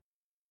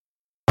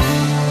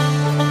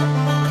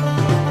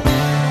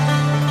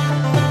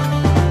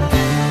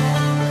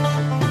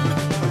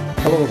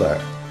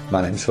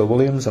My name's Phil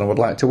Williams and I would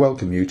like to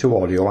welcome you to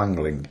Audio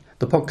Angling,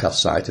 the podcast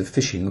site of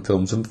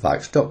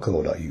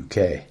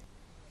fishingfilmsandfacts.co.uk.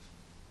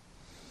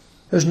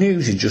 As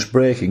news is just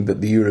breaking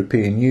that the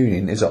European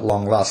Union is at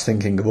long last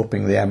thinking of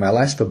upping the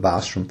MLS for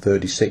bass from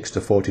 36 to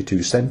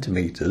 42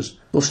 centimetres,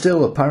 though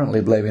still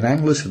apparently blaming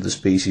anglers for the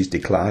species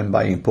decline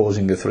by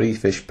imposing a 3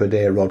 fish per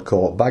day rod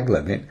caught bag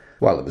limit,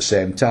 while at the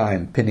same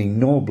time pinning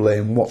no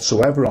blame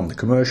whatsoever on the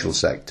commercial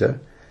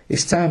sector,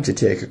 it's time to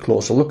take a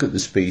closer look at the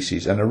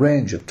species and a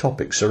range of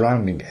topics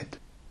surrounding it.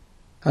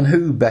 And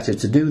who better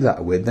to do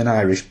that with than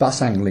Irish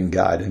bass angling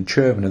guide and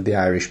chairman of the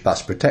Irish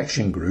Bass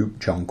Protection Group,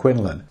 John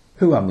Quinlan,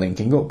 who I'm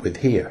linking up with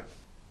here.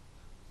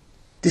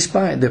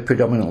 Despite their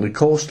predominantly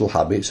coastal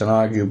habits and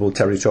arguable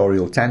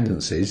territorial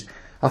tendencies,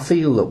 I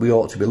feel that we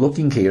ought to be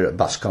looking here at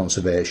bass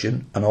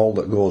conservation and all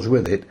that goes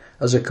with it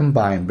as a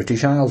combined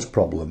British Isles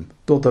problem,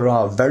 though there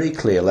are very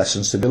clear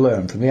lessons to be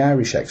learned from the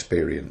Irish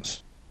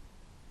experience.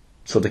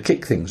 So to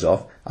kick things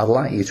off, I'd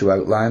like you to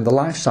outline the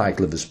life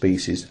cycle of the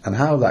species and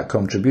how that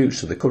contributes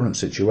to the current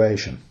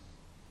situation.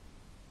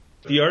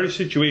 The Irish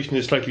situation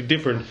is slightly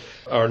different.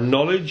 Our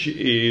knowledge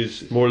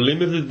is more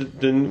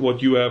limited than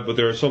what you have, but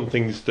there are some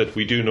things that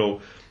we do know.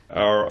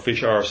 Our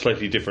fish are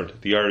slightly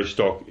different. The Irish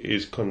stock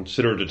is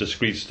considered a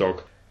discrete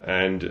stock,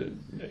 and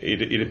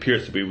it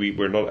appears to be.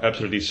 We're not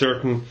absolutely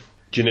certain.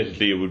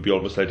 Genetically, it would be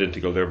almost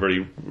identical. There are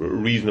very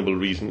reasonable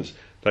reasons.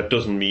 That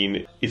doesn't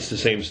mean it's the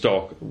same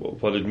stock.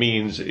 What it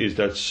means is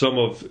that some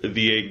of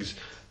the eggs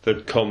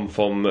that come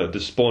from the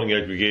spawning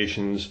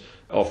aggregations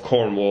of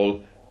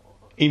Cornwall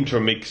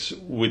intermix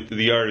with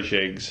the Irish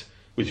eggs,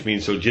 which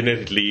means so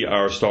genetically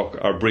our stock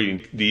are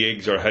breeding. The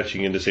eggs are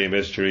hatching in the same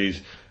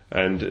estuaries,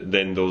 and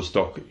then those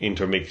stock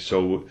intermix.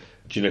 So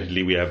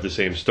genetically we have the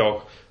same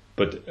stock,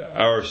 but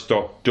our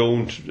stock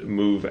don't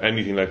move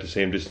anything like the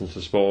same distance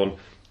to spawn.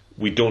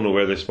 We don't know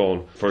where they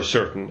spawn for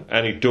certain.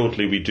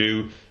 Anecdotally we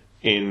do,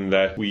 in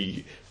that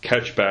we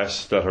catch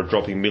bass that are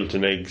dropping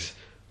Milton eggs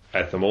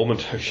at the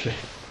moment, actually,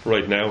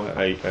 right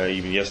now,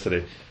 even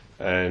yesterday.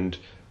 And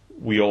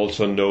we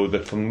also know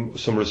that from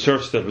some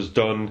research that was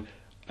done,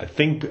 I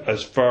think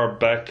as far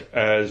back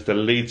as the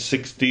late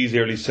 60s,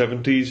 early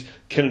 70s,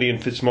 Kennedy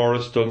and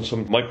Fitzmaurice done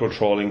some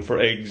micro-trawling for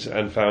eggs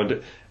and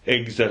found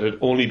eggs that had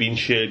only been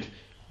shed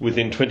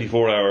within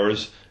 24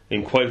 hours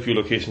in quite a few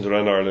locations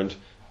around Ireland,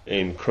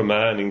 in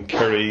Cremane, in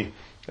Kerry,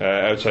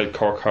 outside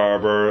Cork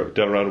Harbour,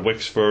 down around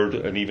Wexford,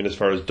 and even as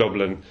far as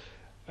Dublin,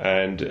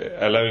 and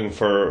allowing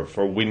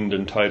for wind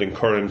and tide and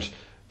current.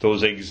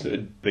 Those eggs,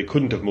 they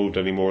couldn't have moved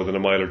any more than a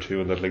mile or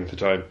two in that length of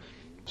time.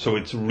 So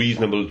it's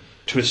reasonable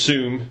to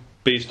assume,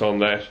 based on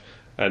that,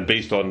 and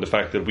based on the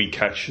fact that we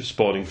catch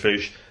spawning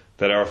fish,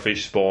 that our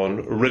fish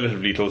spawn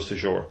relatively close to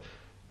shore.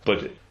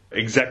 But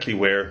exactly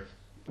where,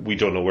 we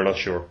don't know, we're not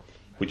sure,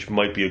 which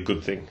might be a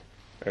good thing,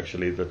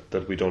 actually,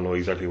 that we don't know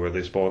exactly where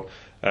they spawn.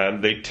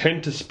 They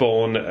tend to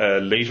spawn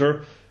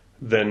later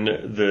than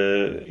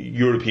the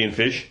European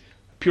fish,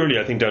 purely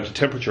I think down to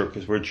temperature,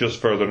 because we're just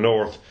further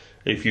north.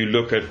 If you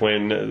look at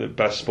when the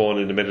bass spawn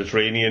in the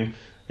Mediterranean,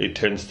 it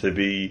tends to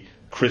be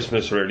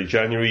Christmas or early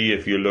January.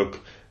 If you look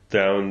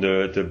down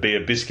the Bay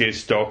of Biscay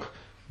stock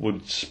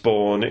would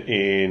spawn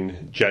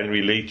in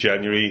January, late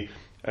January,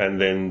 and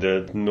then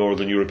the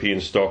Northern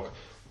European stock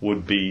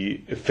would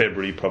be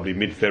February, probably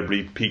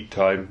mid-February, peak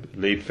time,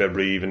 late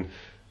February even.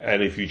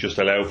 And if you just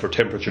allow for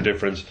temperature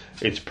difference,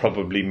 it's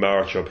probably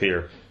March up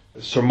here.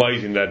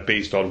 Surmising that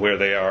based on where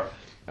they are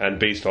and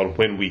based on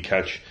when we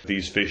catch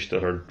these fish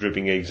that are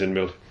dripping eggs and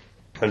milk.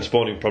 And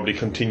spawning probably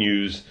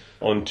continues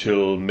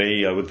until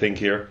May, I would think,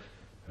 here.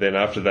 Then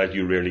after that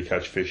you rarely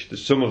catch fish.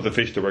 Some of the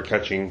fish that we're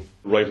catching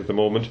right at the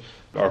moment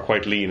are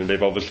quite lean, and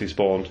they've obviously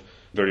spawned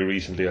very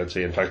recently, I'd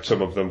say. In fact,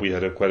 some of them, we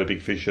had quite a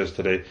big fish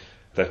yesterday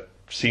that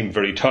seemed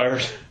very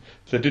tired.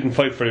 They didn't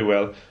fight very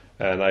well,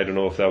 and I don't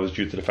know if that was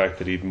due to the fact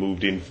that he'd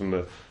moved in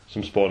from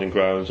some spawning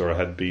grounds or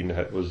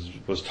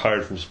was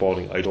tired from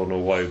spawning. I don't know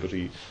why, but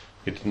he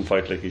didn't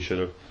fight like he should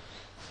have.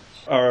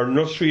 Our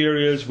nursery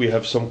areas, we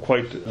have some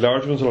quite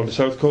large ones along the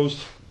south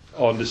coast.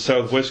 On the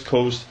southwest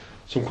coast,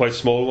 some quite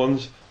small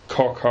ones.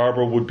 Cork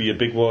Harbour would be a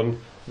big one.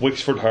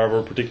 Wexford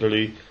Harbour,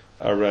 particularly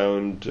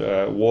around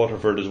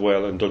Waterford as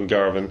well, and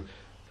Dungarvan.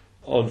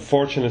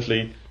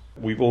 Unfortunately,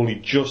 we've only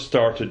just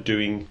started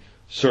doing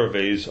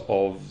surveys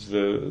of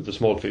the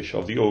small fish,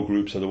 of the O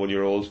groups and the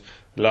 1-year-olds.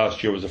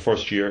 Last year was the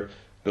first year.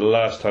 The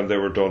last time they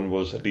were done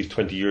was at least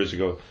 20 years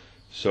ago.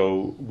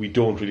 So we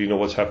don't really know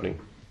what's happening.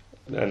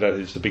 And that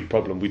is the big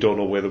problem. We don't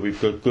know whether we've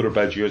got good or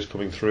bad years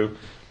coming through.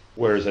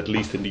 Whereas at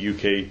least in the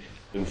UK,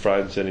 in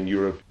France and in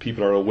Europe,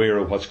 people are aware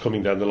of what's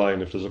coming down the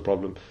line if there's a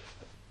problem.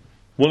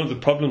 One of the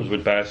problems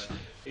with bass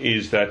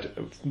is that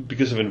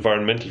because of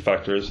environmental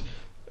factors,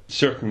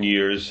 certain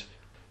years,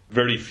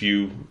 very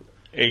few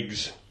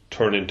eggs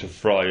turn into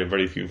fry, and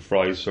very few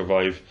fries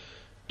survive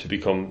to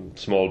become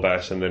small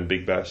bass and then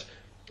big bass.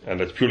 And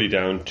that's purely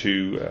down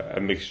to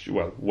a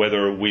mixture,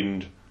 weather,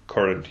 wind,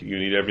 current. You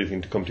need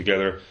everything to come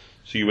together.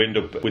 So you end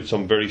up with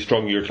some very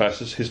strong year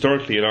classes.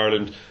 Historically in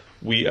Ireland,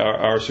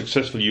 our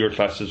successful year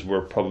classes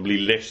were probably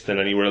less than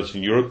anywhere else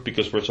in Europe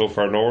because we're so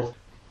far north.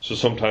 So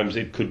sometimes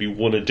it could be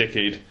one a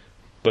decade,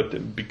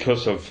 but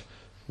because of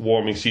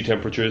warming sea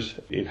temperatures,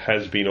 it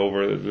has been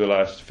over the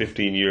last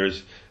 15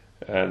 years,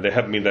 and they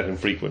haven't been that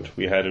infrequent.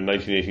 We had a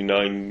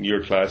 1989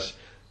 year class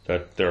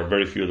that there are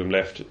very few of them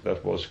left.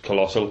 That was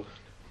colossal.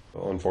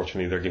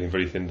 Unfortunately, they're getting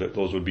very thin.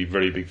 Those would be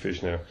very big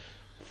fish now,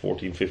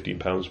 14, 15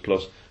 pounds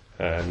plus,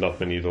 and not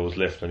many of those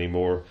left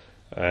anymore.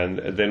 And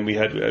then we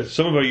had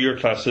some of our year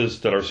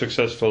classes that are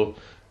successful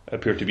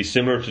appear to be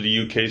similar to the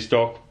UK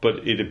stock,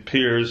 but it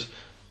appears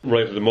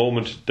right at the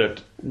moment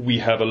that we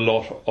have a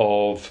lot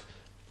of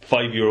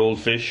 5-year-old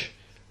fish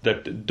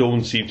that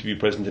don't seem to be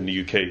present in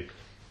the UK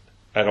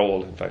at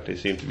all. In fact, they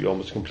seem to be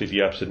almost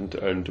completely absent,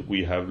 and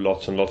we have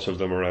lots and lots of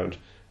them around.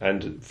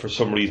 And for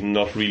some reason,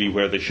 not really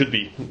where they should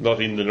be,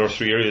 not in the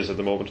nursery areas at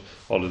the moment,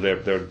 although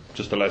they're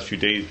just the last few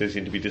days they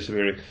seem to be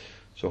disappearing.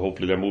 So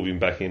hopefully they're moving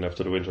back in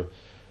after the winter.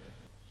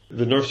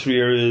 The nursery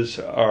areas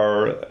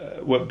are,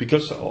 well,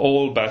 because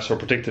all bass are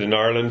protected in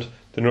Ireland,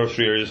 the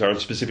nursery areas aren't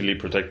specifically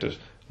protected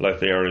like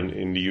they are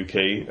in the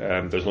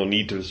UK. There's no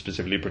need to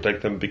specifically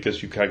protect them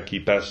because you can't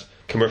keep bass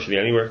commercially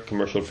anywhere.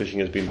 Commercial fishing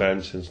has been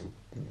banned since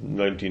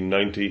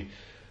 1990,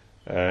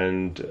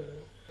 and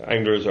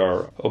anglers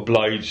are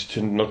obliged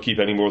to not keep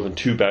any more than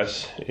 2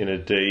 bass in a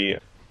day.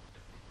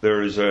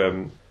 There is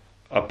a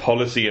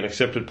policy, an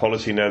accepted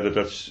policy now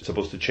that's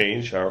supposed to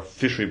change. Our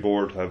fishery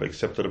board have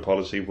accepted a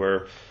policy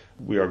where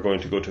we are going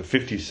to go to a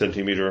 50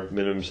 centimetre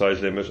minimum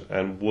size limit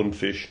and 1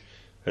 fish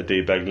a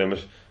day bag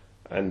limit.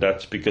 And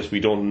that's because we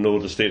don't know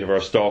the state of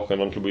our stock,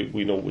 and until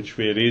we know which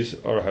way it is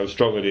or how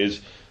strong it is,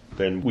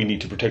 then we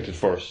need to protect it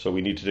first. So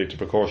we need to take the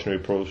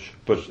precautionary approach,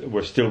 but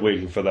we're still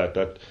waiting for that.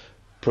 That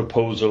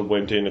proposal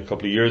went in a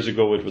couple of years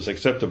ago. It was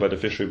accepted by the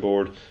fishery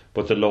board,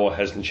 but the law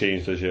hasn't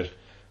changed as yet.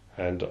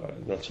 And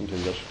that's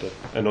something that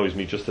annoys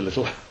me just a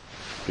little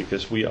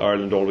because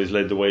Ireland always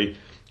led the way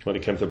when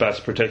it came to bass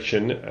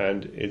protection,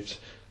 and it's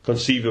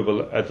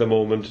conceivable at the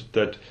moment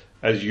that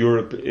as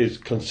Europe is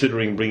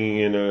considering bringing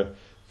in a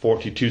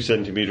 42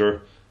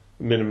 centimetre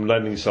minimum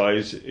landing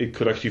size, it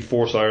could actually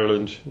force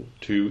Ireland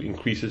to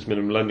increase its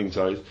minimum landing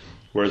size,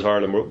 whereas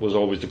Ireland was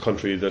always the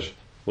country that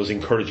was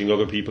encouraging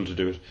other people to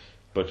do it.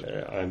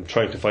 But I'm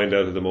trying to find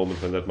out at the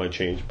moment when that might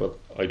change, but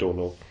I don't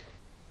know.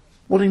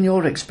 What in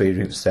your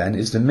experience then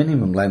is the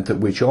minimum length at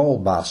which all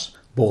bass,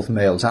 both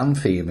males and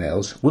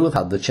females, will have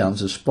had the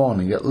chance of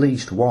spawning at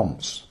least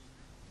once?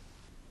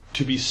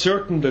 To be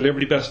certain that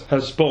every bass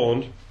has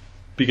spawned,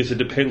 because it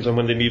depends on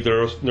when they leave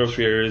their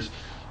nursery areas,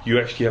 you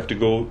actually have to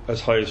go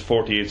as high as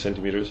 48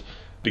 centimetres,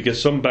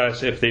 because some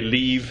bass, if they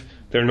leave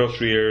their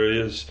nursery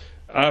areas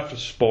after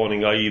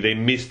spawning, i.e. they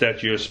miss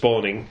that year's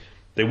spawning,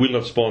 they will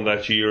not spawn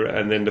that year,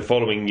 and then the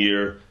following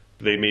year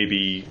they may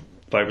be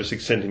 5 or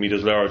 6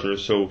 centimetres larger.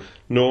 So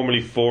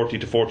normally 40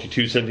 to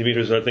 42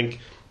 centimetres, I think,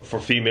 for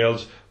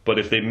females, but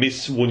if they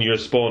miss 1 year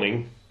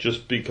spawning,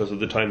 just because of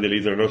the time they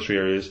leave their nursery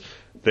areas,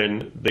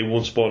 then they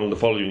won't spawn in the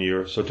following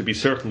year. So to be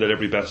certain that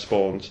every bass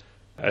spawns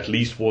at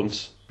least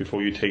once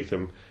before you take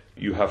them,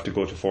 you have to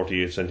go to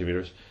 48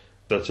 centimetres.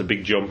 That's a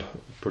big jump,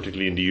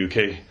 particularly in the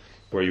UK,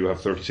 where you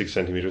have 36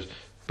 centimetres.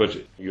 But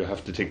you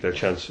have to take that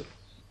chance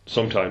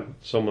sometime.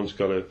 Someone's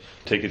got to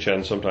take a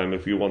chance sometime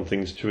if you want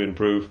things to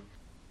improve.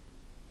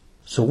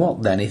 So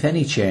what then, if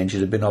any,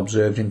 changes have been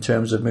observed in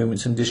terms of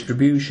movements and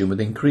distribution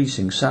with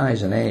increasing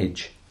size and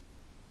age?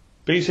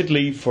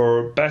 Basically,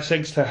 for bass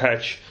eggs to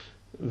hatch,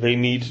 they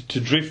need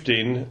to drift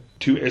in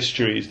to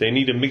estuaries. They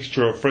need a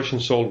mixture of fresh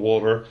and salt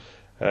water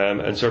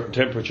and certain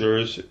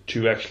temperatures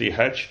to actually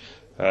hatch.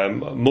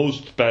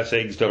 Most bass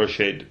eggs that are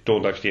shed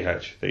don't actually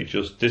hatch. They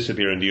just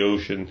disappear in the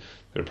ocean.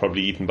 They're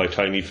probably eaten by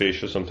tiny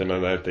fish or something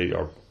like that. They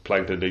are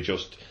plankton, they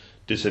just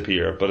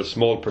disappear. But a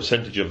small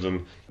percentage of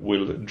them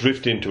will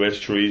drift into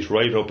estuaries,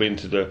 right up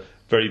into the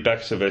very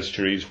backs of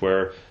estuaries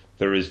where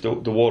there is the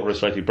water is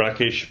slightly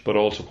brackish but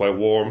also quite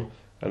warm,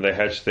 and they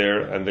hatch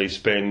there, and they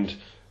spend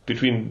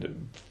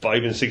between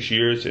 5 and 6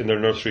 years in their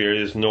nursery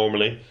areas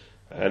normally,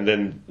 and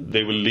then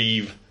they will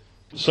leave.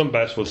 Some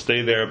bass will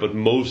stay there, but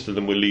most of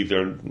them will leave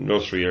their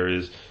nursery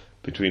areas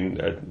between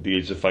the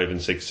ages of 5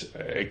 and 6.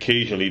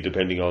 Occasionally,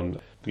 depending on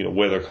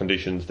weather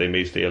conditions, they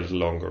may stay a little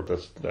longer.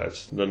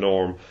 That's the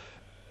norm.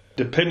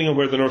 Depending on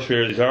where the nursery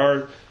areas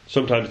are,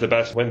 sometimes the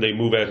bass, when they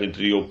move out into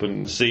the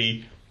open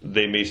sea,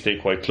 they may stay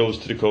quite close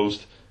to the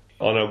coast.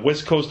 On the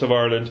west coast of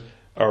Ireland,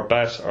 our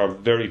bass are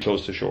very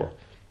close to shore.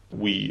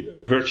 We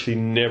virtually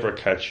never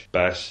catch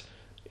bass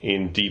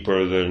in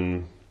deeper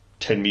than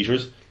 10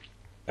 metres.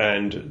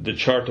 And the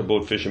charter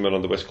boat fishermen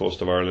on the west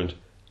coast of Ireland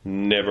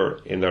never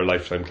in their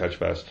lifetime catch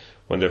bass.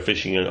 When they're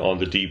fishing on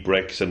the deep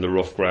wrecks and the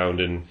rough ground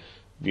in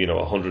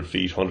 100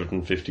 feet,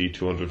 150,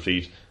 200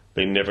 feet,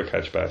 they never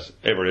catch bass,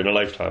 ever in a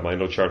lifetime. I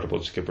know charter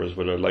boat skippers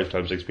with a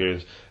lifetime's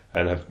experience,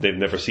 and they've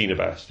never seen a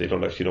bass. They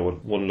don't actually know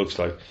what one looks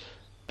like.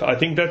 I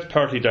think that's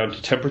partly down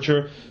to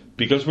temperature.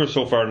 Because we're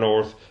so far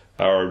north,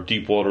 our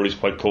deep water is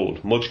quite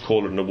cold, much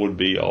colder than it would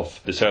be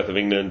off the south of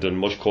England and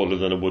much colder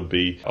than it would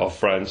be off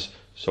France.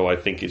 So I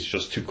think it's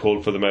just too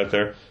cold for them out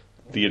there.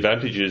 The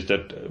advantage is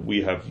that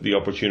we have the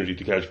opportunity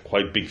to catch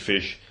quite big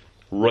fish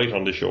right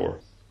on the shore,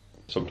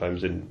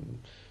 sometimes in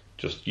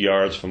just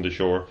yards from the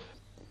shore.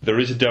 There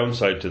is a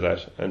downside to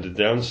that, and the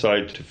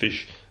downside to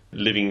fish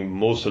living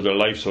most of their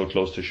life so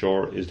close to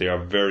shore is they are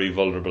very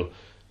vulnerable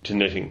to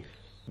netting.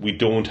 We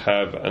don't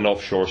have an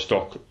offshore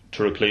stock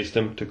to replace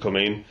them, to come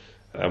in,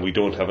 and we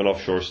don't have an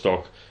offshore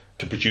stock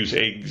to produce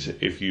eggs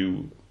if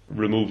you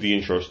remove the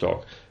inshore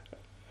stock.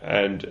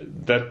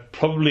 And that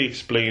probably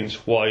explains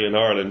why in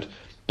Ireland,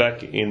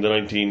 back in the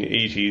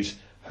 1980s,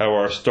 how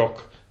our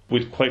stock,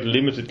 with quite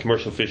limited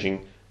commercial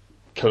fishing,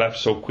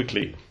 collapsed so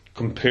quickly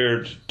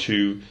compared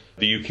to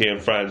the UK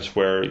and France,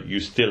 where you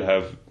still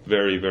have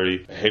very,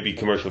 very heavy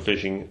commercial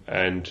fishing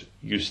and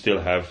you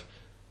still have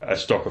a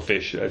stock of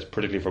fish, as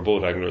particularly for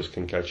boat anglers,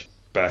 can catch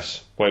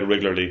bass quite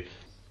regularly.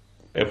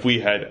 If we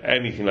had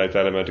anything like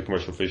that amount of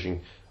commercial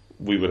fishing,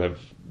 we would have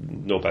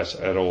no bass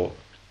at all,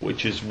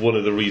 which is one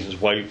of the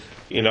reasons why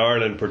in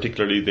Ireland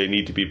particularly they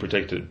need to be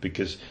protected,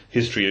 because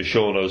history has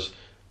shown us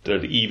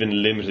that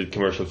even limited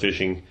commercial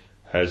fishing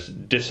has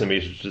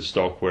decimated the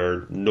stock,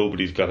 where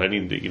nobody's got any,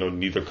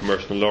 neither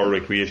commercial nor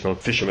recreational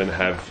fishermen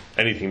have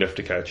anything left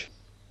to catch.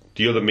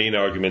 The other main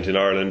argument in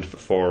Ireland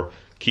for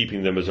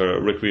keeping them as a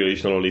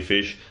recreational only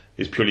fish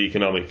is purely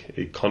economic.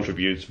 It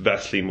contributes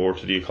vastly more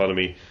to the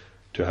economy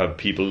to have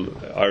people,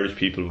 Irish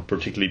people,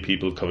 particularly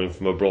people coming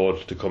from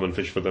abroad, to come and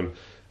fish for them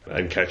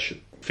and catch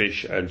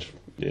fish, and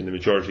in the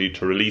majority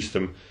to release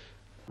them,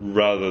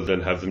 rather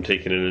than have them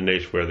taken in a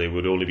net where they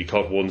would only be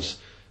caught once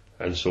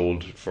and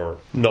sold for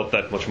not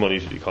that much money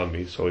to the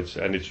economy. So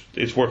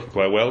it's working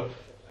quite well.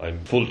 I'm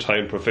a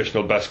full-time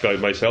professional bass guide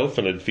myself,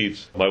 and it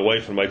feeds my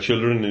wife and my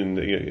children, and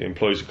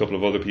employs a couple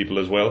of other people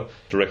as well,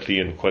 directly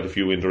and quite a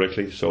few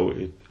indirectly. So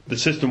the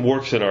system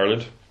works in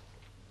Ireland.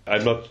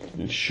 I'm not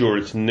sure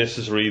it's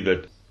necessary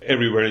that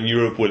everywhere in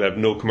Europe would have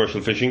no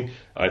commercial fishing.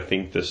 I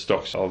think the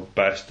stocks of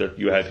bass that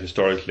you had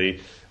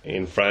historically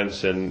in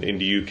France and in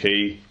the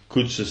UK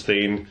could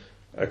sustain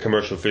a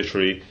commercial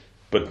fishery,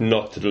 but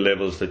not to the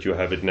levels that you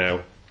have it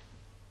now,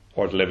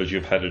 or the levels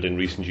you've had it in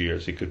recent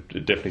years. It could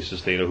definitely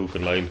sustain a hook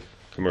and line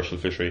commercial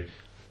fishery,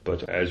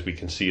 but as we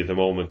can see at the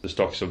moment, the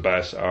stocks of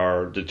bass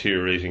are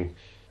deteriorating.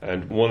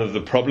 And one of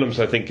the problems,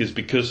 I think, is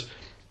because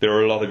there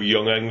are a lot of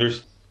young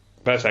anglers.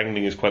 Bass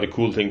angling is quite a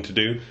cool thing to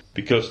do,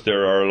 because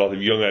there are a lot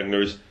of young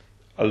anglers.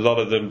 A lot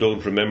of them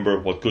don't remember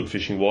what good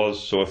fishing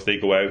was, so if they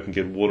go out and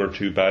get one or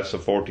two bass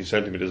of 40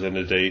 centimetres in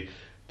a day,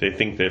 they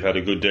think they've had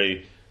a good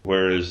day,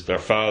 whereas their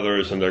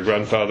fathers and their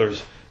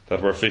grandfathers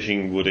that were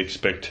fishing would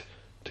expect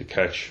to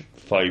catch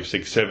 5,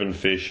 6, 7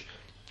 fish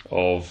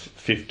of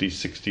 50,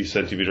 60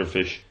 centimetre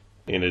fish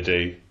in a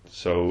day.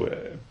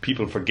 So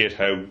people forget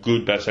how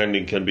good bass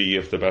angling can be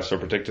if the bass are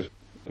protected.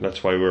 And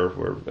that's why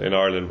we're in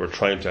Ireland, we're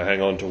trying to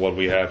hang on to what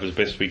we have as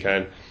best we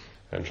can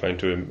and trying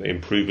to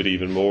improve it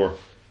even more.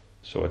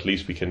 So at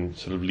least we can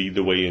sort of lead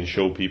the way and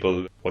show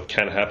people what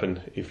can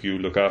happen if you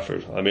look after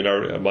it. I mean,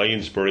 my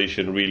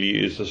inspiration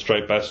really is the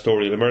striped bass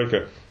story in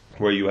America,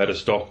 where you had a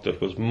stock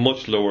that was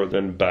much lower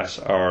than bass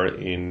are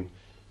in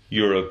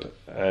Europe,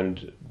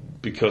 and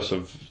because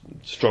of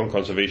strong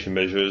conservation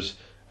measures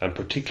and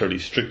particularly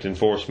strict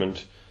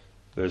enforcement,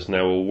 there's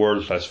now a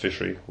world-class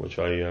fishery, which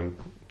I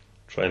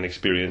try and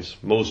experience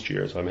most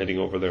years. I'm heading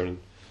over there in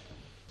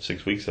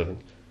 6 weeks, I think.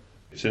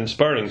 It's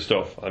inspiring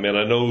stuff. I mean,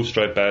 I know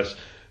striped bass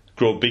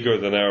grow bigger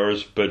than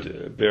ours,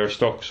 but their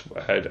stocks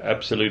had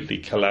absolutely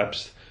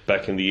collapsed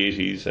back in the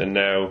 80s, and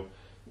now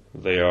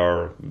they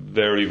are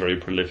very, very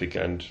prolific,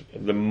 and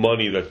the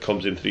money that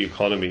comes into the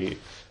economy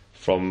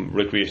from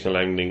recreational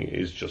angling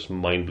is just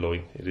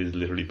mind-blowing. It is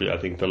literally, I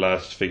think the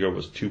last figure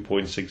was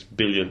 2.6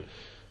 billion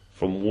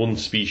from one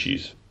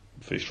species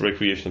fished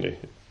recreationally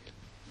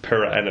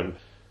per annum.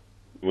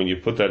 When you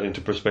put that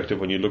into perspective,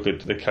 when you look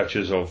at the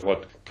catches of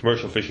what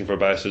commercial fishing for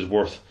bass is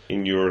worth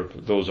in Europe,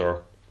 those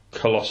are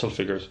colossal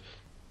figures.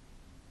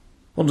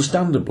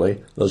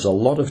 Understandably, there's a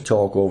lot of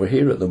talk over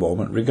here at the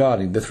moment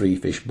regarding the 3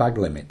 fish bag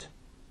limit.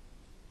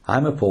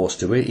 I'm opposed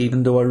to it,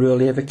 even though I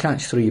rarely ever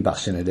catch 3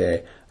 bass in a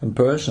day, and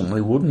personally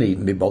wouldn't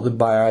even be bothered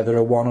by either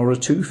a 1 or a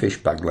 2 fish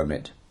bag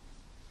limit.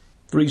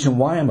 The reason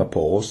why I'm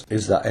opposed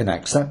is that in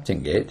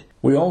accepting it,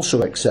 we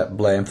also accept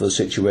blame for the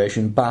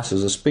situation bass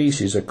as a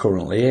species are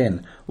currently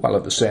in, while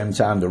at the same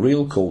time the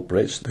real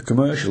culprits, the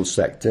commercial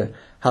sector,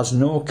 has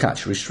no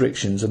catch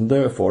restrictions and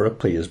therefore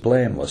appears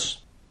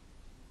blameless.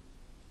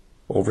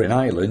 Over in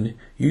Ireland,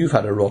 you've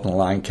had a rod and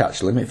line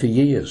catch limit for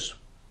years.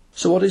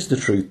 So what is the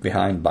truth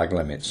behind bag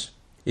limits?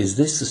 Is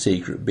this the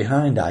secret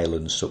behind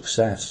Ireland's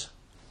success?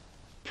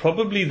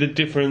 Probably the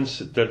difference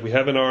that we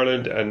have in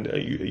Ireland, and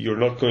you're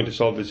not going to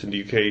solve this in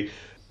the UK.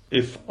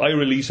 If I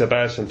release a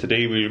bass, and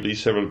today we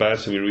released several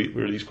bass, and we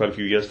released quite a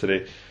few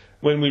yesterday,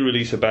 when we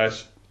release a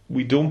bass,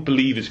 we don't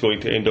believe it's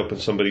going to end up in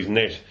somebody's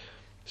net.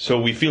 So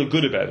we feel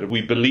good about it.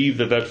 We believe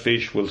that that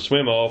fish will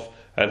swim off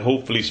and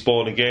hopefully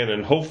spawn again,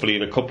 and hopefully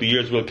in a couple of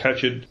years we'll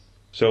catch it.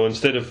 So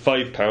instead of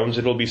 £5,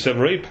 it'll be £7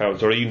 or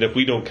 £8, or even if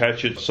we don't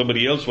catch it,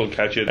 somebody else will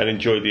catch it and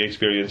enjoy the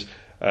experience.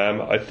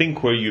 I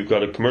think where you've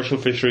got a commercial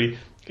fishery,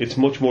 it's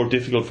much more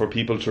difficult for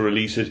people to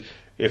release it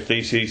if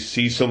they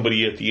see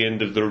somebody at the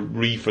end of the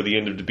reef or the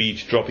end of the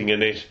beach dropping a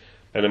net,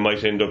 and it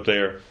might end up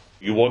there.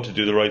 You want to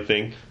do the right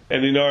thing.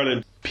 And in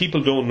Ireland,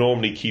 people don't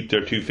normally keep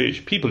their two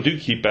fish. People do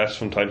keep bass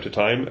from time to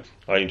time.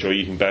 I enjoy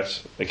eating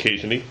bass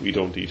occasionally. We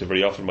don't eat it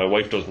very often. My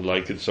wife doesn't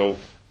like it, so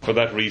for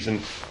that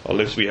reason,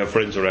 unless we have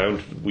friends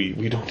around,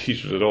 we don't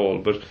eat it at all.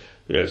 But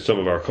some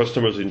of our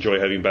customers enjoy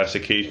having bass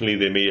occasionally.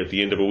 They may, at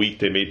the end of a week,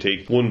 they may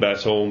take one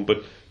bass home,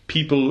 but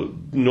people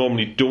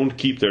normally don't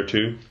keep their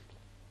two.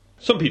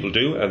 Some people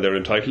do, and they're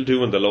entitled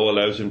to, and the law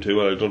allows them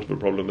to, and I don't have a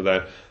problem with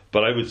that.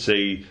 But I would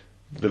say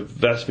the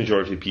vast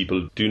majority of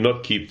people do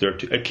not keep their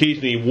two.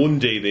 Occasionally, one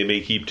day they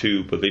may keep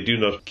two, but they do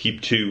not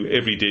keep two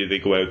every day they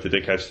go out that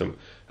they catch them.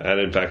 And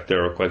in fact,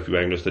 there are quite a few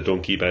anglers that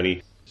don't keep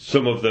any.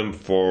 Some of them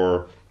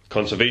for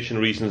conservation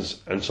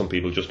reasons, and some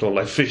people just don't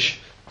like fish.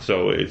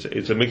 So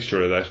it's a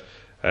mixture of that.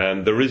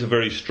 And there is a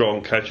very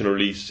strong catch and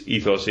release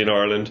ethos in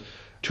Ireland,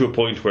 to a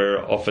point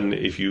where often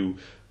if you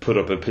put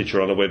up a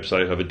picture on a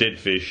website of a dead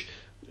fish,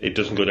 it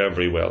doesn't go down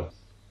very well.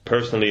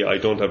 Personally, I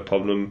don't have a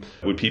problem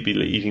with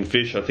people eating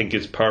fish. I think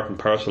it's part and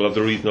parcel of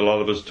the reason a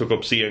lot of us took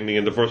up sea angling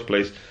in the first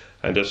place.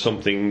 And there's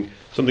something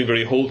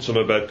very wholesome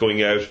about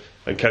going out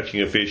and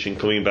catching a fish and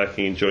coming back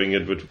and enjoying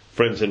it with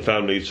friends and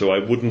family. So I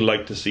wouldn't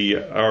like to see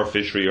our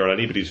fishery or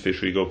anybody's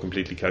fishery go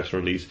completely catch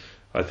and release.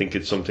 I think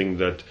it's something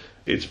that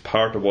it's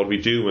part of what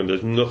we do, and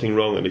there's nothing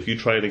wrong. And if you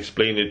try and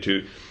explain it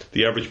to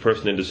the average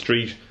person in the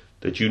street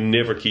that you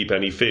never keep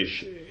any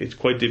fish, it's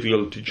quite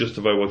difficult to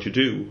justify what you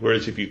do.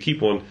 Whereas if you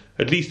keep one,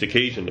 at least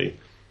occasionally,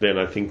 then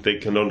I think they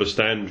can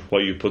understand why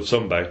you put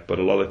some back. But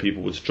a lot of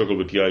people would struggle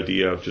with the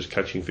idea of just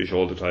catching fish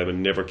all the time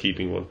and never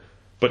keeping one.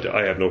 But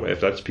if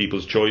that's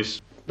people's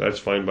choice, that's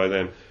fine by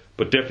them.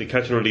 But definitely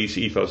catch and release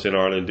ethos in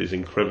Ireland is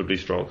incredibly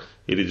strong.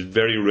 It is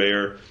very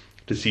rare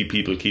to see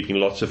people keeping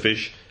lots of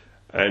fish.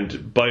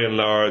 And by and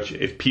large,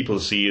 if people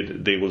see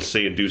it, they will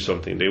say and do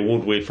something. They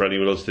won't wait for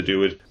anyone else to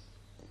do it.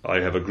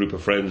 I have a group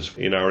of friends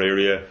in our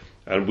area,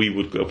 and we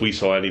would, if we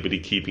saw anybody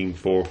keeping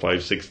 4,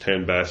 5, 6,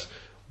 10 bass,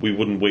 we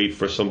wouldn't wait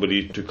for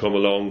somebody to come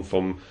along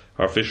from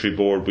our fishery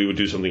board. We would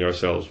do something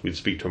ourselves. We'd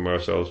speak to them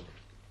ourselves,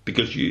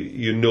 because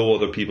you know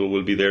other people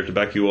will be there to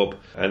back you up,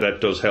 and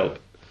that does help.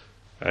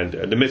 And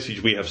the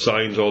message, we have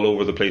signs all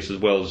over the place as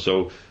well.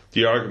 So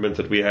the argument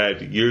that we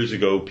had years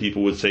ago,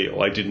 people would say,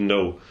 "Oh, I didn't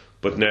know."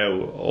 But now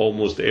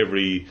almost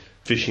every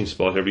fishing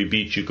spot, every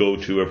beach you go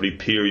to, every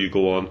pier you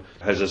go on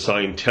has a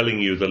sign telling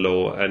you the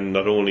law. And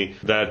not only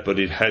that, but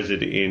it has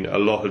it in a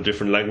lot of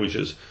different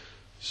languages.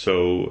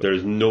 So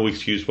there's no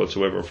excuse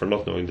whatsoever for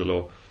not knowing the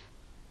law.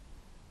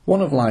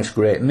 One of life's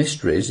great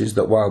mysteries is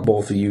that while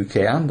both the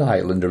UK and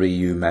Ireland are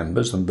EU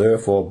members and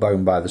therefore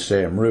bound by the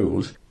same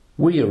rules,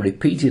 we are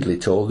repeatedly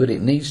told that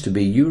it needs to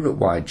be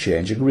Europe-wide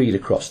change agreed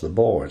across the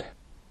board.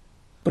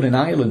 But in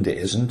Ireland it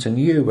isn't, and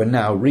you are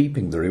now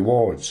reaping the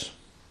rewards.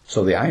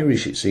 So the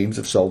Irish, it seems,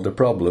 have solved a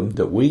problem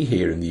that we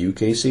here in the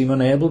UK seem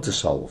unable to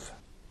solve.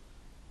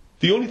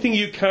 The only thing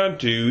you can't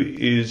do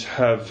is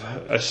have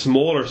a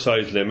smaller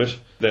size limit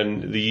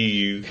than the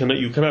EU.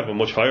 You can have a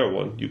much higher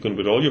one. You can,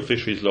 with all your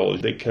fisheries laws,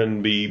 they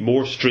can be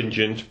more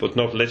stringent but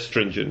not less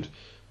stringent.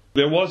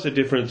 There was a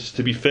difference,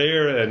 to be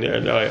fair,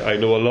 and I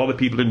know a lot of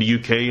people in the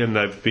UK, and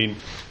I've been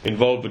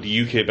involved with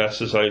the UK Bass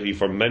Society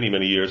for many,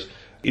 many years.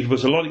 It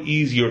was a lot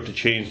easier to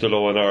change the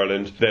law in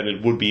Ireland than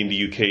it would be in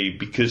the UK,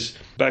 because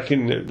back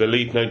in the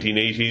late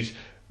 1980s,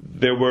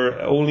 there were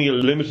only a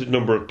limited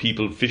number of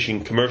people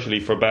fishing commercially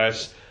for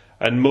bass,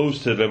 and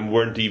most of them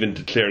weren't even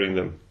declaring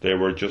them. They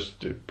were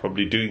just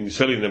probably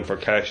selling them for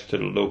cash to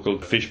the local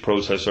fish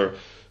processor.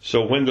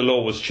 So when the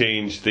law was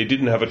changed, they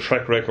didn't have a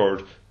track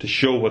record to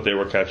show what they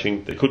were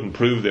catching. They couldn't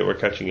prove they were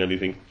catching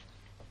anything.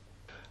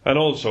 And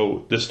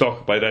also, the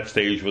stock by that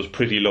stage was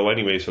pretty low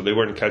anyway, so they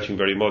weren't catching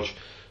very much.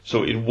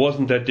 So it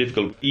wasn't that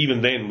difficult.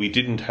 Even then, we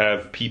didn't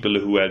have people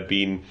who had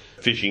been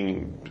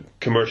fishing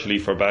commercially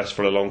for bass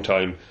for a long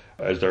time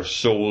as their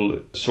sole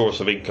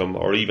source of income,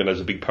 or even as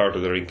a big part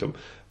of their income.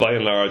 By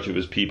and large, it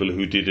was people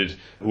who did it,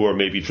 who were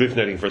maybe drift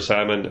netting for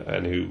salmon,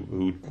 and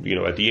who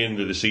at the end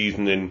of the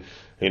season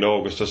in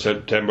August or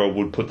September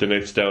would put the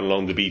nets down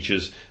along the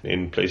beaches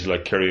in places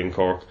like Kerry and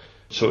Cork.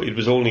 So it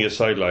was only a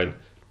sideline.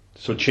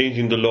 So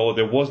changing the law,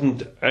 there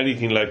wasn't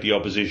anything like the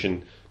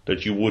opposition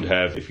that you would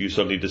have if you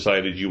suddenly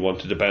decided you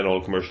wanted to ban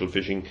all commercial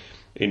fishing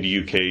in the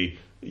UK.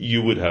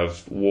 You would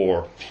have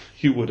war.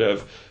 You would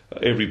have,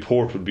 every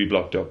port would be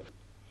blocked up.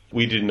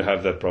 We didn't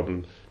have that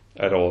problem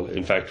at all.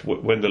 In fact,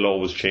 when the law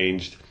was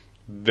changed,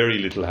 very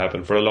little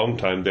happened. For a long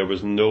time, there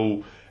was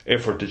no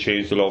effort to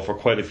change the law for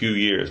quite a few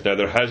years. Now,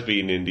 there has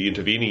been, in the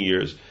intervening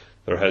years,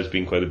 there has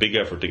been quite a big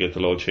effort to get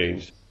the law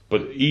changed.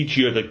 But each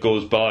year that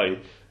goes by,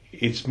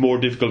 it's more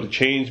difficult to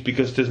change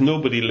because there's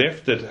nobody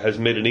left that has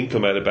made an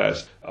income out of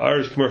bass.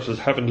 Irish commercials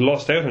haven't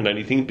lost out on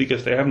anything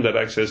because they haven't had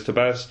access to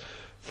bass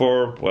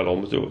for,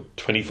 almost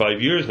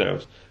 25 years now.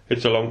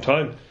 It's a long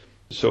time.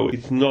 So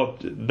it's not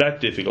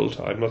that difficult.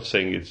 I'm not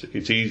saying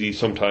it's easy.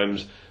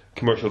 Sometimes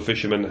commercial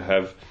fishermen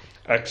have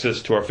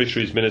access to our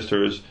fisheries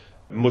ministers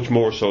much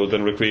more so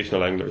than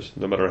recreational anglers,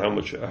 no matter how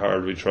much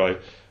hard we try.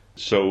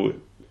 So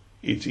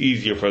it's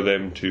easier for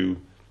them to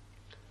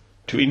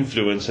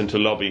influence and to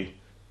lobby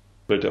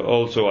But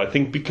also, I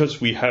think because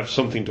we have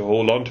something to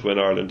hold on to in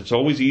Ireland, it's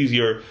always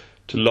easier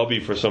to lobby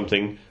for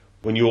something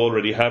when you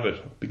already have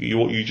it.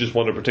 You just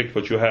want to protect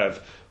what you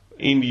have.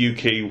 In the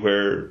UK,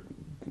 where,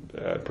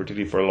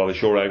 particularly for a lot of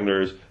shore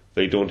anglers,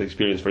 they don't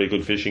experience very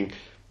good fishing,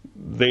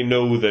 they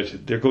know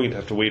that they're going to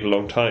have to wait a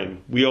long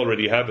time. We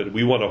already have it.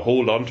 We want to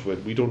hold on to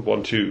it. We don't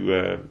want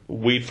to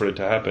wait for it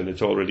to happen.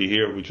 It's already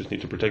here. We just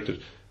need to protect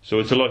it. So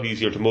it's a lot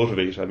easier to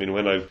motivate. I mean,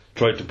 when I've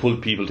tried to pull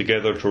people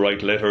together to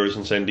write letters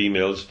and send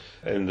emails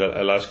in the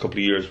last couple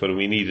of years when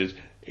we needed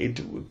it,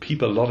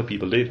 a lot of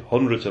people did.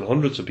 Hundreds and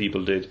hundreds of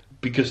people did,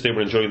 because they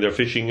were enjoying their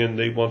fishing and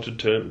they wanted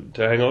to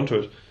hang on to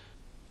it.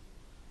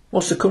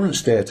 What's the current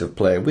state of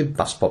play with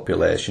bass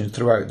populations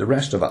throughout the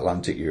rest of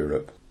Atlantic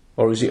Europe?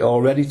 Or is it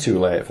already too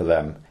late for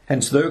them,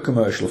 hence their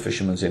commercial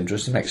fishermen's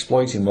interest in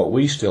exploiting what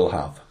we still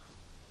have?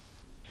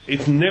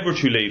 It's never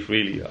too late,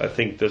 really. I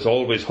think there's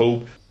always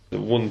hope. The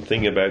one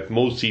thing about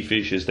most sea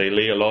fish is they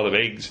lay a lot of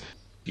eggs.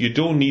 You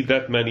don't need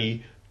that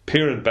many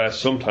parent bass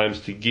sometimes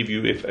to give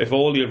you, if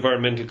all the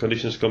environmental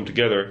conditions come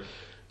together,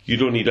 you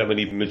don't need that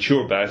many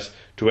mature bass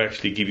to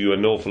actually give you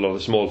an awful lot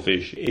of small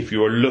fish. If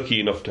you are lucky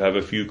enough to have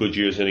a few good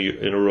years in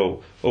a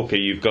row, okay,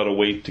 you've got to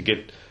wait to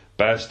get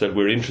bass that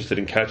we're interested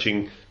in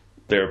catching.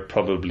 They're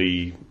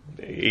probably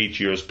 8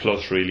 years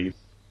plus, really.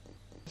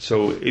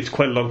 So it's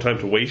quite a long time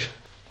to wait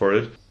for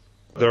it.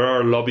 There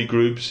are lobby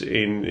groups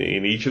in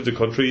each of the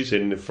countries,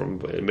 from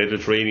the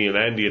Mediterranean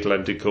and the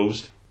Atlantic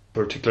coast,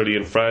 particularly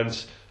in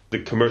France. The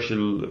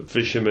commercial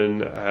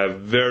fishermen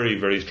have very,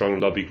 very strong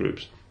lobby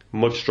groups,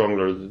 much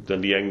stronger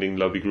than the angling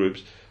lobby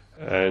groups.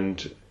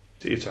 And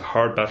it's a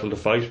hard battle to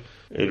fight.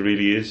 It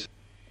really is.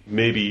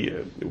 Maybe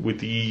with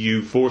the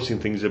EU forcing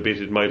things a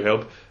bit, it might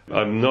help.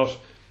 I'm not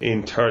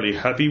entirely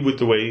happy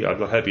with I'm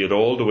not happy at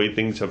all the way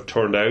things have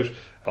turned out.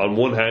 On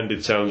one hand,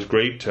 it sounds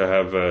great to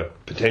have a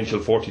potential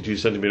 42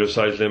 centimetre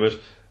size limit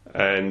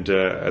and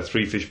a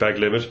 3 fish bag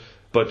limit,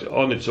 but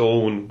on its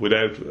own,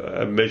 without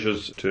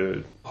measures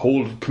to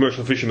hold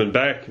commercial fishermen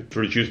back to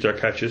reduce their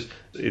catches,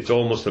 it's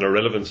almost an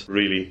irrelevance,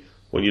 really.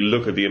 When you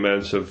look at the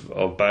amounts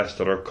of bass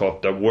that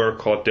were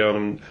caught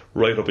down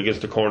right up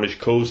against the Cornish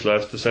coast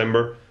last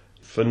December,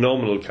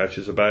 phenomenal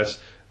catches of bass.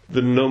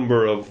 The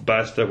number of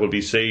bass that will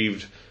be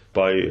saved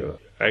by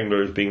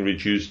anglers being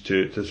reduced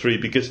to 3,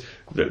 because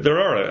there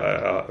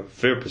are a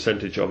fair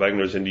percentage of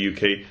anglers in the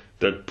UK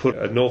that put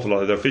an awful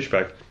lot of their fish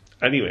back.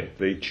 Anyway,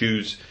 they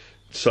choose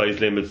size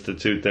limits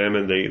that suit them,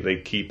 and they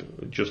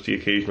keep just the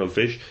occasional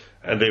fish,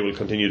 and they will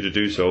continue to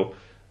do so.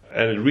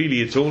 And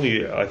it's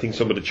only, I think,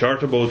 some of the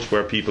charter boats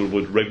where people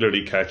would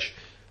regularly catch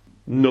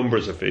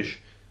numbers of fish,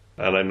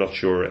 and I'm not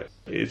sure.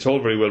 It's all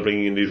very well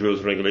bringing in these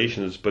rules and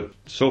regulations, but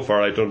so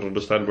far I don't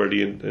understand where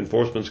the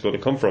enforcement's going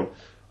to come from.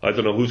 I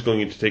don't know who's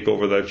going to take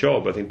over that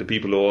job. I think the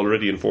people who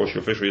already enforce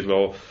your fisheries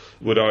law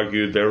would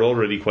argue they're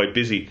already quite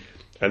busy,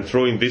 and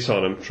throwing this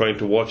on them, trying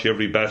to watch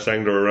every bass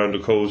angler around the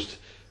coast,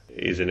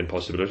 is an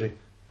impossibility.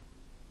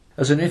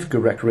 As an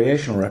IFCA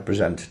recreational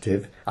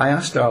representative, I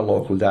asked our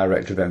local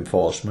Director of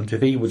Enforcement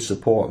if he would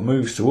support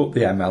moves to up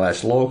the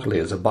MLS locally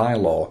as a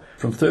bylaw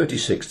from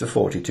 36 to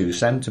 42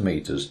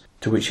 centimetres,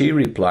 to which he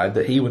replied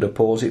that he would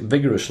oppose it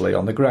vigorously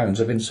on the grounds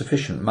of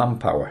insufficient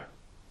manpower.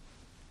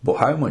 But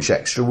how much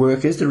extra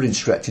work is there in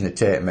stretching a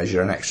tape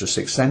measure an extra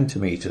 6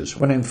 centimetres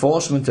when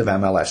enforcement of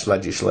MLS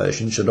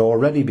legislation should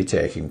already be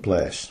taking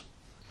place?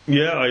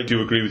 Yeah, I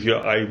do agree with you.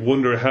 I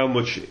wonder how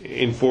much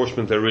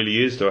enforcement there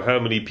really is, though. How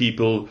many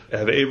people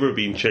have ever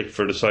been checked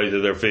for the size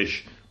of their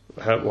fish?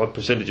 What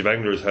percentage of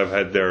anglers have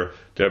had their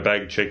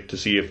bag checked to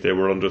see if they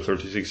were under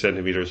 36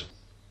 centimetres?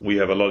 We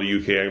have a lot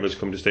of UK anglers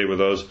come to stay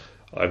with us.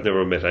 I've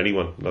never met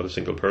anyone, not a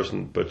single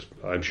person, but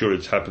I'm sure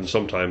it's happened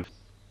sometime.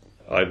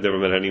 I've never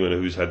met anyone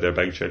who's had their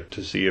bag checked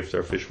to see if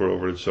their fish were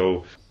over it.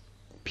 So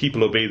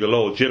people obey the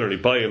law generally,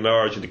 by and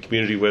large, in the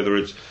community, whether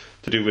it's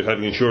to do with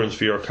having insurance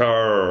for your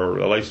car or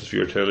a licence for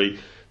your telly.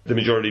 The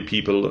majority of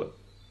people,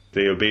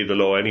 they obey the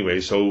law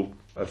anyway. So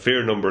a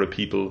fair number of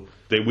people,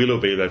 they will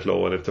obey that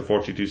law. And if the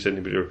 42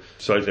 centimetre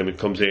size limit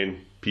comes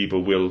in,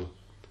 people will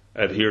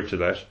adhere to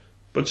that.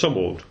 But some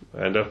won't.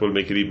 And that will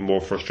make it even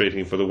more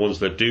frustrating for the ones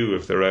that do,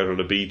 if they're out on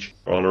a beach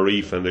or on a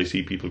reef and they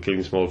see people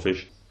killing small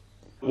fish.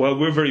 Well,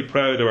 we're very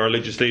proud of our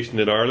legislation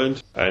in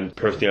Ireland, and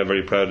personally I'm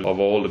very proud of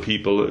all the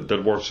people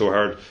that worked so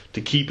hard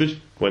to keep it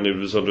when it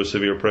was under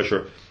severe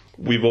pressure.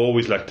 We've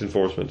always lacked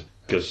enforcement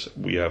because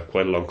we have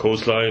quite a long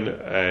coastline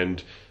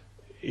and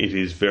it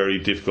is very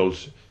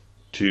difficult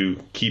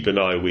to keep an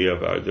eye. We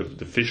have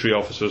the fishery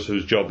officers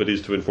whose job it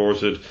is to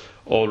enforce it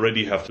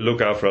already have to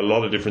look after a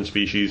lot of different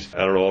species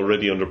and are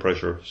already under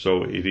pressure,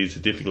 so it is a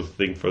difficult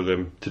thing for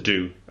them to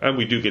do. And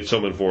we do get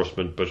some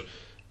enforcement, but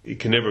it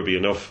can never be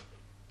enough,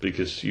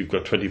 because you've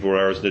got 24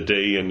 hours in a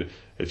day and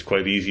it's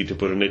quite easy to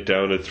put a net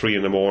down at 3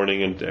 in the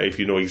morning, and if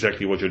you know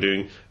exactly what you're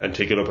doing, and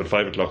take it up at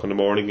 5 o'clock in the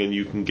morning, and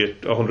you can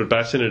get 100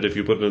 bass in it if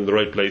you put it in the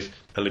right place.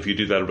 And if you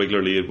do that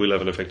regularly, it will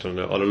have an effect on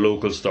a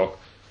local stock.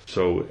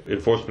 So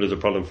enforcement is a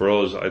problem for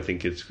us. I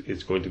think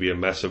it's going to be a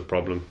massive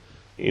problem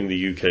in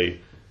the UK.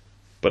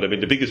 But I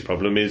mean, the biggest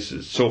problem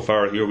is, so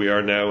far here we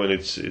are now,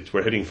 and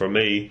we're heading for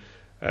May,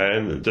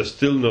 and there's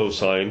still no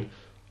sign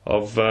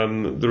of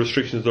the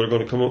restrictions that are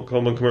going to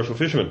come on commercial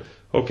fishermen.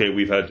 Okay,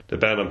 we've had the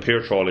ban on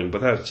pier trawling,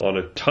 but that's on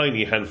a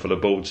tiny handful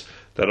of boats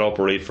that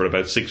operate for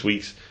about 6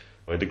 weeks.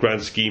 In the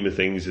grand scheme of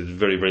things, it's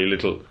very, very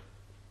little.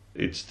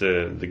 It's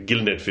the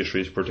gillnet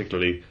fisheries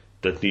particularly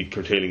that need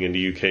curtailing in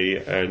the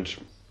UK, and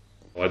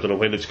I don't know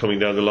when it's coming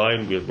down the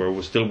line.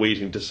 We're still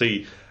waiting to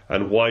see,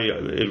 and why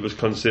it was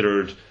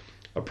considered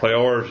a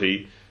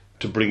priority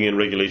to bring in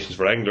regulations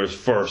for anglers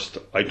first,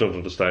 I don't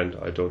understand.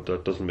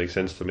 That doesn't make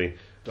sense to me.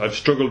 I've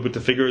struggled with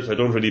the figures. I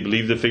don't really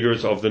believe the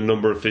figures of the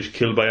number of fish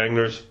killed by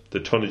anglers,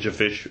 the tonnage of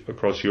fish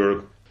across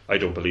Europe. I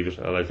don't believe it,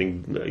 and I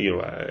think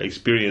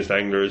experienced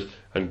anglers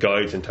and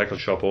guides and tackle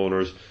shop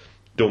owners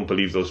don't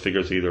believe those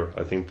figures either.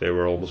 I think they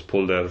were almost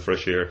pulled out of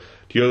fresh air.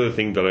 The other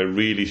thing that I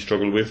really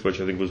struggled with,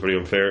 which I think was very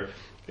unfair,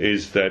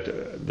 is that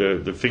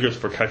the figures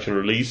for catch and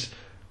release,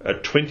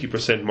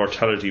 20%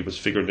 mortality was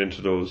figured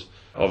into those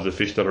of the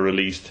fish that are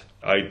released.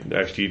 I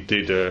actually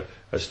did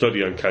a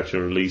study on catch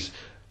and release,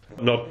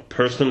 not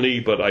personally,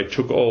 but I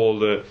took all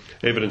the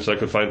evidence I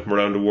could find from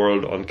around the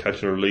world on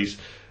catch and release,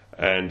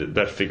 and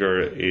that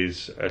figure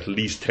is at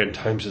least 10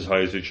 times as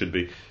high as it should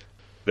be.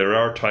 There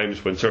are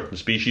times when certain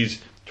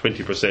species,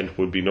 20%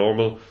 would be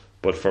normal,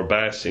 but for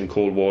bass in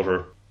cold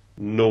water,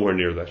 nowhere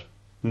near that.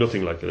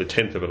 Nothing like it. A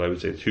tenth of it, I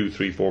would say, 2,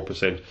 3,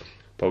 4%.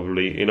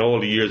 Probably in all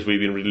the years we've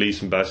been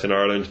releasing bass in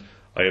Ireland,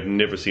 I have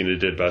never seen a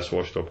dead bass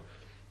washed up.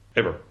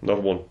 Ever.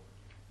 Not one.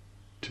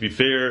 To be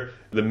fair,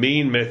 the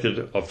main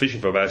method of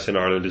fishing for bass in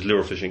Ireland is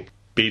lure fishing.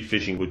 Bait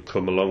fishing would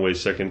come a long way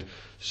second.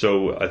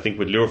 So I think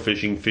with lure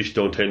fishing, fish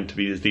don't tend to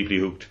be as deeply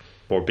hooked.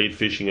 For bait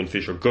fishing and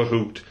fish are gut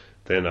hooked,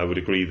 then I would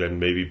agree then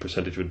maybe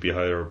percentage would be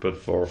higher. But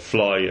for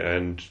fly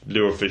and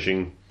lure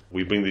fishing,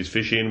 we bring these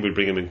fish in, we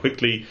bring them in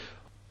quickly.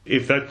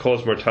 If that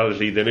caused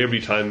mortality, then every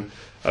time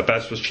a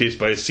bass was chased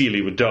by a seal,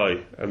 he would die.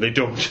 And they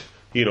don't.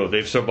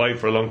 They've survived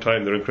for a long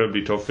time. They're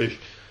incredibly tough fish.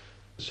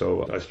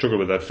 So I struggle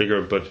with that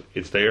figure, but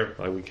it's there.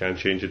 We can't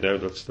change it now.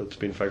 That's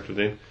been factored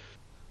in.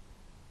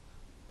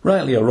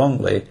 Rightly or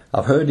wrongly,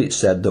 I've heard it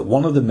said that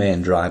one of the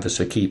main drivers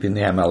for keeping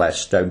the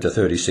MLS down to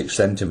 36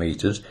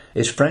 centimetres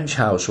is French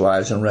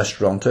housewives and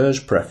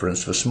restaurateurs'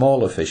 preference for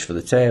smaller fish for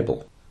the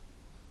table.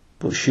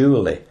 But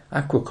surely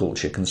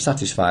aquaculture can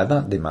satisfy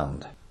that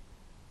demand.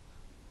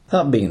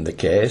 That being the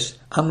case,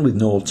 and with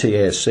no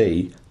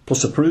TAC,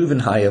 plus a proven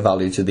higher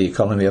value to the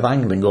economy of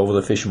angling over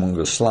the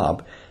fishmonger's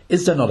slab,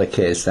 is there not a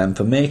case then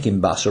for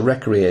making bass a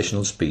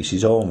recreational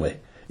species only,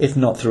 if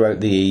not throughout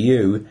the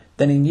EU,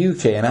 then in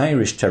UK and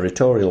Irish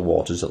territorial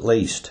waters at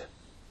least?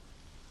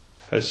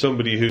 As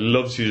somebody who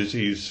loves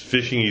his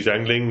fishing, his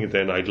angling,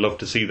 then I'd love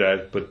to see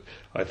that, but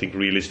I think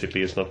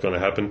realistically it's not going to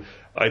happen.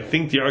 I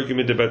think the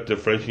argument about the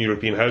French and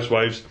European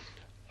housewives,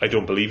 I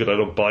don't believe it, I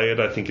don't buy it,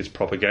 I think it's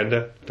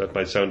propaganda. That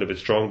might sound a bit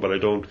strong, but I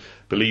don't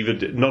believe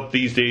it. Not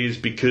these days,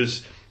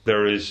 because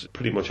there is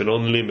pretty much an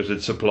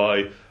unlimited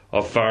supply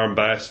of farm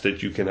bass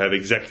that you can have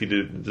exactly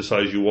the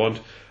size you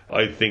want.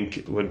 I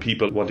think when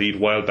people want to eat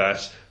wild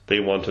bass, they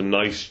want a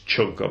nice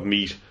chunk of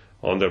meat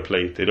on their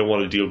plate. They don't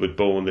want to deal with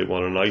bone, they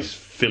want a nice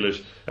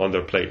fillet on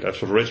their plate.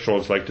 That's what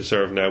restaurants like to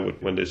serve now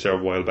when they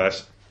serve wild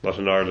bass. Not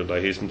in Ireland,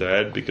 I hasten to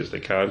add, because they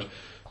can't,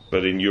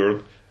 but in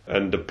Europe.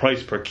 And the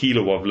price per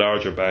kilo of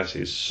larger bass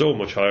is so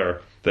much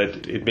higher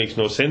that it makes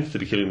no sense to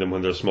be killing them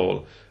when they're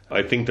small.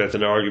 I think that's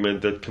an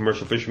argument that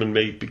commercial fishermen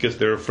make because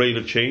they're afraid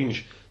of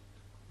change.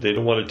 They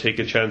don't want to take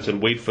a chance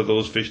and wait for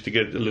those fish to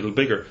get a little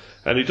bigger.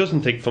 And it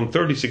doesn't take from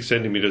 36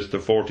 centimetres to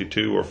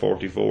 42 or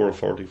 44 or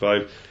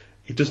 45.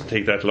 It doesn't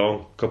take that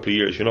long, a couple of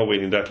years. You're not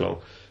waiting that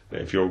long.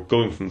 If you're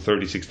going from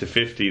 36 to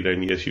 50,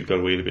 then yes, you've got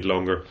to wait a bit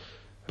longer.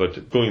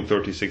 But going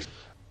 36,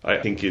 I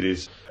think it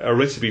is a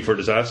recipe for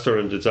disaster,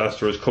 and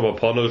disaster has come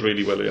upon us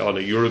really well on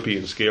a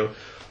European scale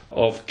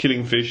of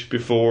killing fish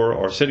before,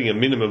 or setting a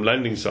minimum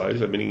landing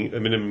size, a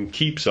minimum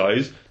keep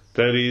size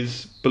that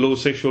is below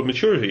sexual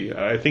maturity.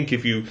 I think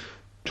if you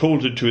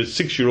told it to a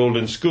 6-year-old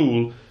in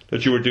school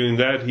that you were doing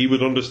that, he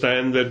would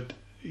understand that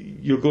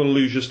you're going to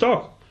lose your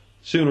stock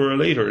sooner or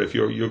later. If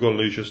you're going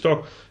to lose your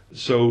stock.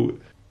 So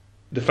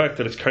the fact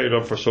that it's carried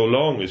on for so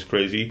long is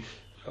crazy.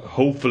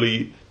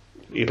 Hopefully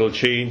it'll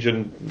change,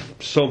 and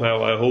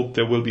somehow I hope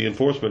there will be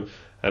enforcement,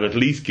 and at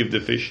least give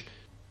the fish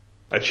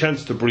a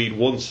chance to breed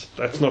once.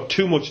 That's not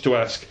too much to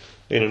ask.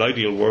 In an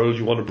ideal world,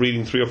 you want to breed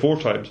them 3 or 4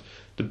 times.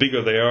 The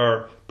bigger they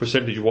are,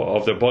 percentage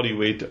of their body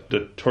weight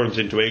that turns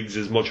into eggs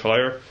is much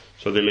higher,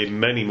 so they lay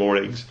many more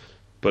eggs.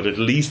 But at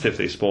least if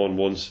they spawn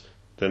once,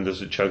 then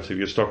there's a chance of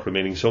your stock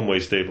remaining some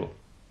way stable.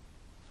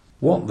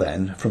 What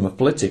then, from a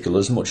political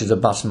as much as a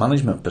bass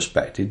management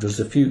perspective, does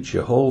the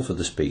future hold for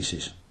the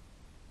species?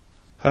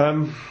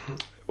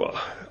 Well,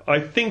 I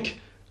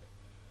think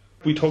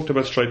we talked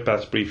about striped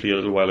bass briefly a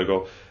little while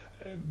ago.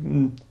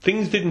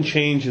 Things didn't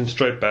change in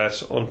striped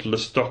bass until the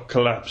stock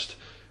collapsed.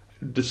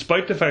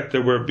 Despite the fact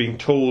that we're being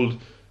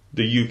told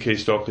the UK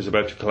stock is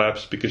about to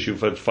collapse because you've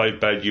had 5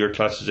 bad year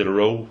classes in a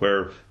row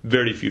where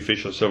very few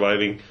fish are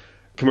surviving,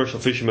 commercial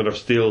fishermen are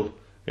still,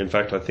 in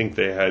fact I think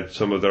they had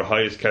some of their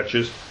highest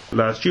catches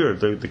last year.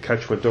 The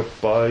catch went up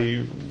by,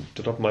 to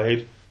the top of my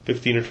head,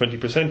 15 or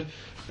 20%.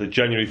 The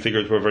January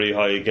figures were very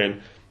high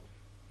again.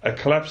 A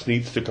collapse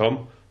needs to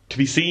come to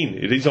be seen.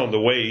 It is on the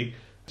way.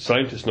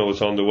 Scientists know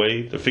it's on the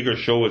way. The figures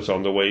show it's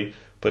on the way,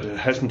 but it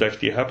hasn't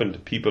actually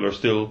happened. People are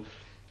still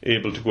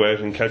able to go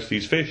out and catch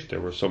these fish. There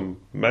were some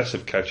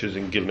massive catches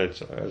in gill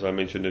nets, as I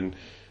mentioned,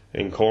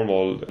 in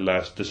Cornwall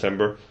last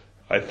December.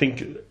 I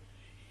think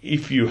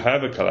if you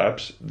have a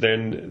collapse,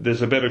 then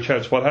there's a better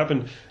chance. What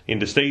happened in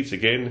the States,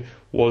 again,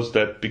 was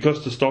that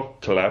because the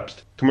stock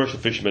collapsed, commercial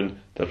fishermen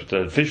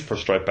that fished for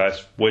striped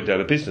bass went out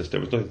of business. There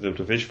was nothing for them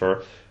to fish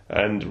for.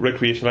 And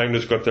recreational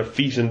anglers got their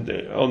feet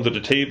under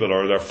the table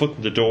or their foot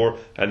in the door,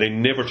 and they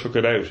never took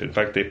it out. In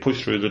fact, they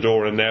pushed through the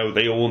door, and now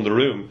they own the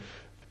room.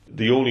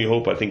 The only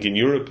hope, I think, in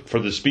Europe for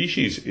the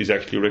species is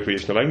actually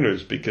recreational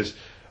anglers, because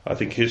I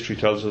think history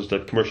tells us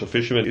that commercial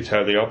fishermen, it's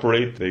how they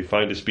operate. They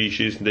find a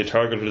species and they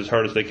target it as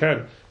hard as they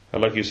can.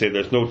 And like you say,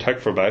 there's no tack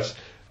for bass.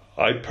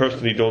 I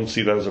personally don't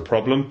see that as a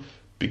problem,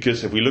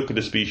 because if we look at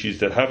the species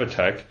that have a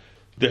tack,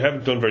 they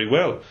haven't done very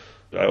well.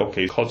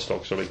 Okay, cod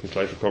stocks are making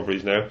slight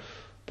recoveries now,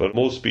 but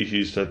most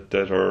species that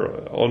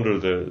are under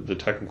the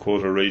tack and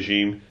quota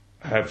regime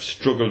have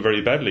struggled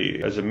very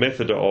badly. As a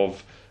method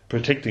of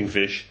protecting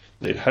fish,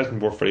 it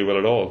hasn't worked very well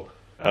at all.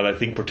 And I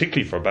think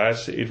particularly for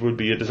bass, it would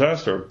be a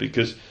disaster,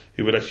 because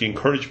it would actually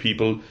encourage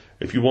people,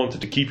 if you wanted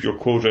to keep your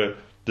quota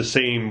the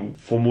same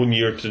from one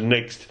year to the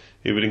next,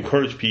 it would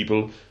encourage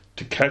people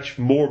to catch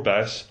more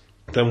bass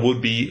than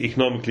would be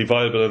economically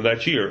viable in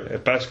that year.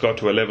 If bass got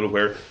to a level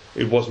where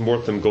it wasn't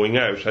worth them going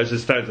out, as it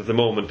stands at the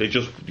moment, they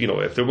just,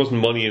 if there wasn't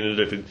money in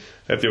it,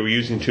 if they were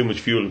using too much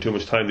fuel and too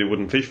much time, they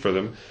wouldn't fish for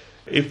them.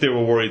 If they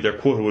were worried their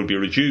quota would be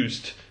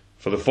reduced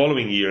for the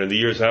following year and the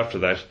years after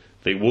that,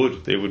 they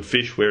would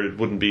fish where it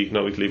wouldn't be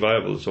economically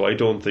viable. So I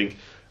don't think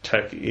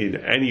tack in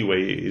any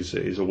way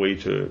is a way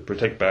to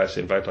protect bass.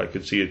 In fact, I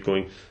could see it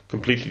going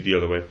completely the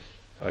other way.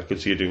 I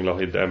could see it doing a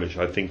lot of damage.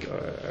 I think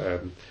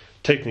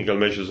technical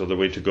measures are the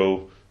way to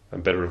go,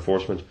 and better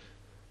enforcement.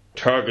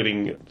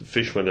 Targeting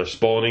fish when they're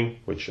spawning,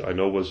 which I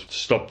know was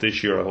stopped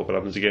this year, I hope it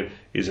happens again,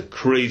 is a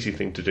crazy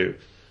thing to do.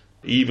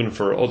 Even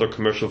for other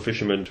commercial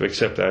fishermen to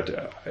accept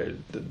that.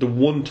 The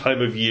one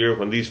time of year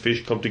when these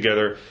fish come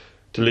together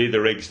to lay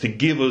their eggs, to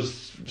give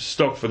us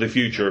stock for the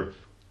future,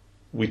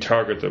 we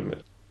target them.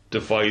 It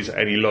defies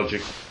any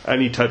logic,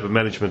 any type of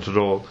management at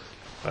all.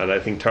 And I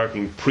think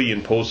targeting pre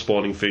and post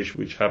spawning fish,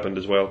 which happened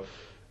as well,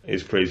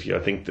 is crazy. I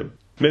think the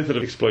method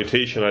of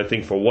exploitation, I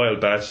think for wild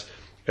bass,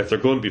 if they're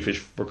going to be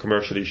fished for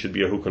commercially, should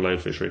be a hook and line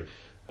fishery.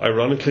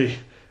 Ironically,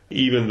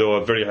 even though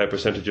a very high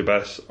percentage of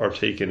bass are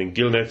taken in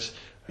gill nets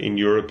in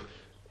Europe,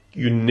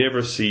 you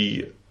never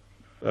see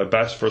a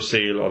bass for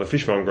sale on a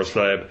fishmonger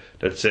slab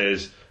that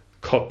says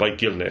caught by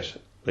gill net.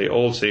 They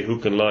all say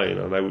hook and line,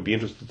 and I would be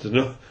interested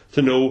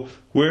to know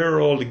where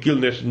all the gill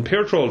net and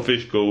pear trawl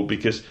fish go,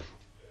 because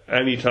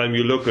any time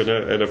you look in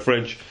a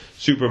French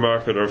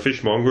supermarket or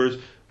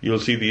fishmongers, you'll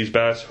see these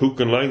bass hook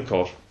and line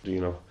caught.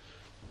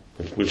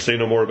 We'll say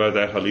no more about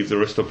that. I'll leave the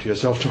rest up to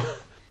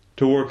yourself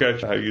to work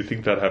out how you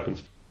think that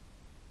happens.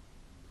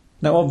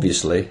 Now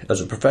obviously,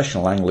 as a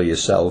professional angler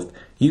yourself,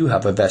 you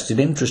have a vested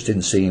interest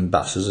in seeing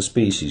bass as a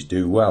species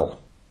do well.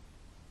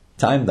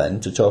 Time then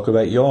to talk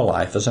about your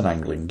life as an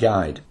angling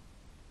guide.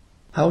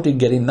 How did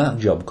getting that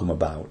job come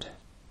about?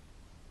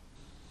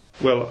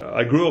 Well,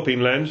 I grew up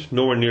inland,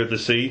 nowhere near the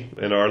sea,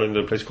 in Ireland,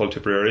 in a place called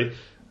Tipperary.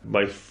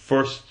 My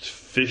first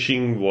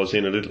fishing was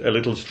in a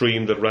little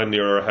stream that ran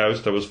near our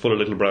house that was full of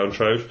little brown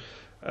trout,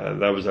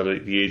 and that was at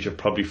the age of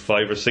probably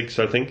 5 or 6,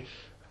 I think.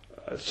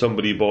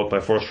 Somebody bought my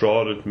first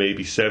rod at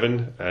maybe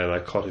 7, and I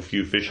caught a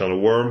few fish on a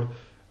worm.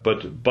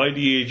 But by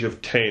the age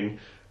of 10,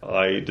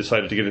 I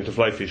decided to get into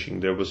fly fishing.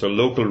 There was a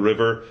local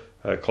river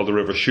called the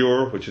River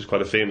Suir, which is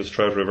quite a famous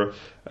trout river,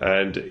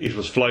 and it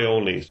was fly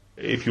only.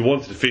 If you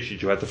wanted to fish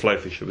it, you had to fly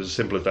fish. It was as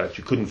simple as that.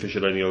 You couldn't fish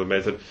it any other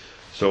method.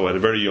 So at a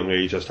very young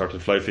age, I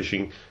started fly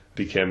fishing,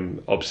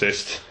 became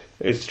obsessed.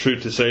 It's true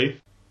to say.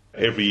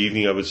 Every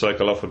evening I would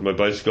cycle off with my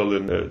bicycle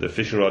and the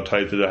fishing rod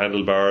tied to the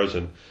handlebars,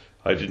 and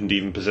I didn't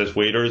even possess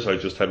waders. I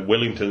just had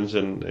Wellingtons,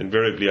 and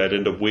invariably I'd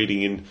end up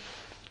wading in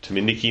to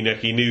my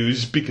nicky-nacky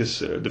news because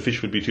the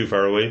fish would be too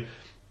far away.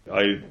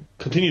 I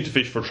continued to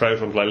fish for trout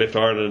until I left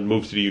Ireland and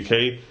moved to the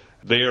UK.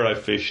 There I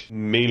fished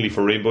mainly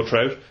for rainbow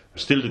trout.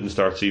 Still didn't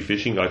start sea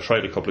fishing. I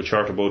tried a couple of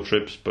charter boat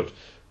trips, but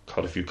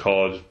caught a few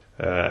cod.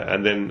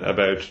 And then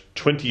about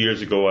 20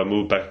 years ago I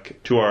moved back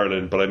to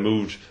Ireland, but I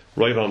moved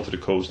right onto the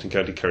coast in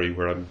County Kerry,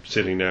 where I'm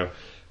sitting now.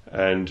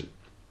 And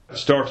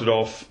started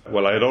off,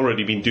 well, I had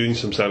already been doing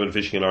some salmon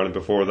fishing in Ireland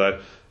before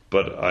that,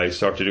 but I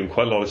started doing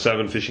quite a lot of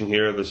salmon fishing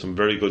here. There's some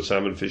very good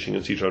salmon fishing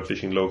and sea trout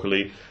fishing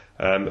locally.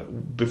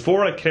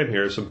 Before I came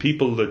here, some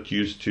people that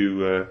used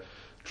to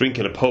drink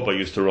in a pub I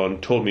used to run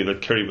told me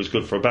that Kerry was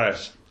good for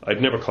bass.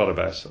 I'd never caught a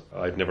bass.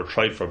 I'd never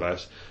tried for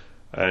bass.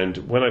 And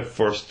when I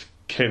first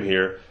came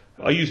here,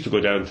 I used to go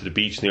down to the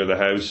beach near the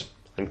house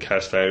and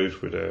cast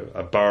out with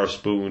a bar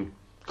spoon,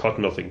 caught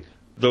nothing.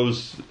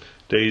 Those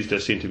days there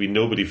seemed to be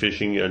nobody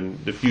fishing, and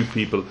the few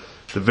people,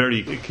 the very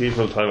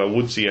occasional time I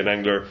would see an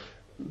angler,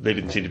 they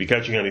didn't seem to be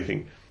catching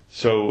anything.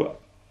 So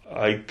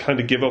I kind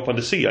of give up on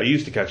the sea. I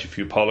used to catch a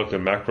few pollock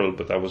and mackerel,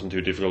 but that wasn't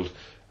too difficult.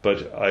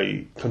 But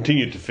I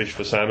continued to fish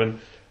for salmon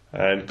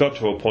and got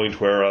to a point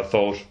where I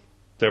thought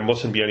there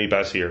mustn't be any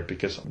bass here,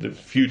 because the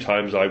few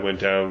times I went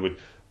down with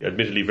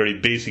admittedly very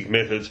basic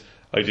methods,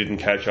 I didn't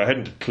catch. I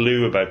hadn't a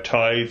clue about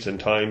tides and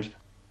times.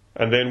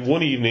 And then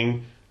one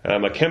evening,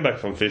 I came back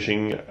from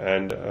fishing,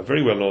 and a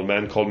very well-known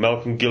man called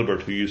Malcolm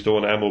Gilbert, who used to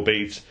own Ammo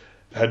Baits,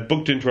 had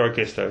booked into our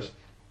guest house.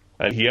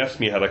 And he asked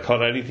me, had I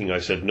caught anything? I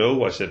said,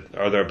 no. I said,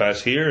 are there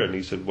bass here? And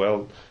he said,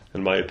 well,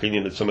 in my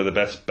opinion, it's some of the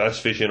best bass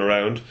fishing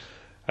around.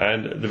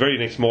 And the very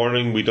next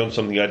morning, we'd done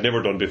something I'd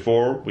never done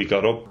before. We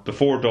got up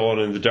before dawn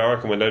in the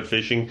dark and went out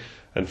fishing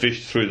and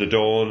fished through the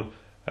dawn.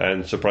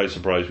 And surprise,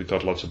 surprise, we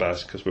caught lots of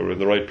bass because we were in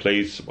the right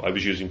place. I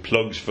was using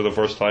plugs for the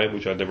first time,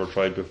 which I'd never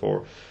tried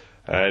before.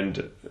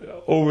 And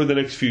over the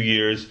next few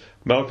years,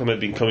 Malcolm had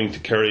been coming to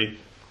Kerry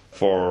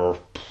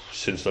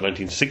since the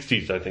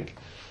 1960s, I think,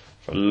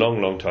 for a long,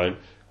 long time.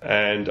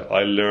 And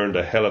I learned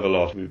a hell of a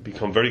lot. We've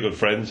become very good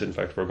friends. In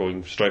fact, we're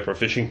going striper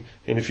fishing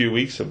in a few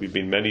weeks, and we've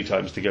been many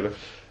times together.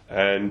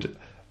 And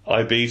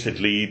I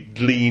basically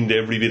gleaned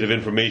every bit of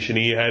information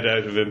he had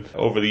out of him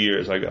over the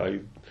years. I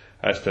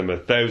asked him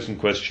 1,000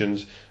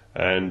 questions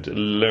and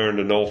learned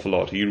an awful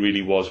lot. He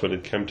really was, when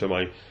it came to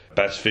my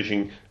bass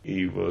fishing,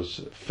 he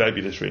was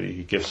fabulous, really.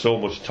 He gave so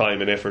much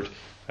time and effort,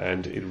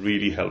 and it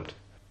really helped.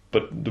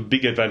 But the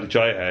big advantage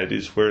I had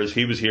is, whereas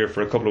he was here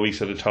for a couple of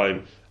weeks at a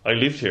time, I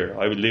lived here.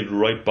 I lived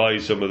right by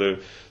some of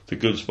the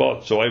good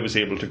spots, so I was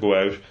able to go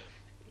out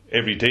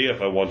every day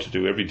if I wanted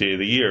to, every day of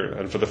the year.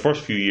 And for the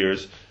first few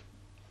years,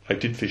 I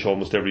did fish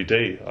almost every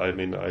day. I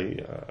mean, I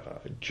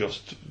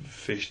just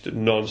fished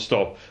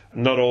non-stop.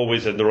 Not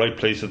always in the right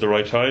place at the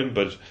right time,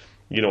 but,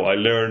 you know, I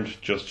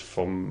learned just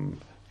from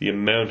the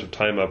amount of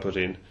time I put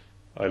in.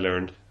 I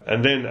learned.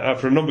 And then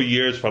after a number of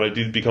years, when I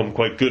did become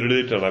quite good at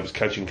it and I was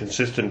catching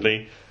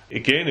consistently,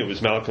 again, it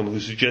was Malcolm who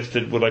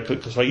suggested, well, I could,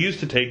 because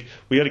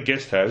we had a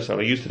guest house,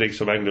 and I used to take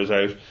some anglers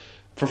out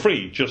for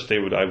free. Just they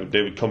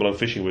would come along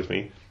fishing with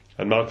me.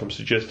 And Malcolm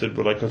suggested,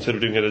 would I consider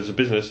doing it as a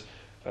business?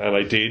 And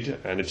I did,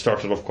 and it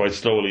started off quite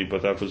slowly,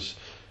 but that was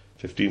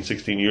 15,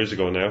 16 years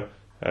ago now.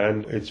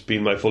 And it's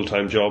been my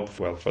full-time job,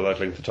 well, for that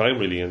length of time,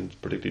 really, and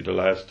particularly the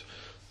last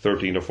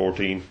 13 or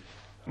 14.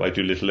 I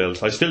do little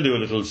else. I still do a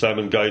little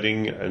salmon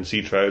guiding and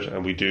sea trout,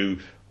 and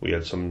we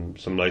had some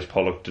nice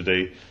pollock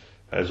today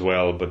as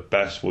well, but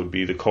bass would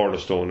be the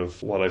cornerstone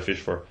of what I fish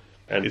for.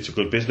 And it's a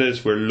good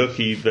business. We're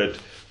lucky that,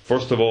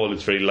 first of all,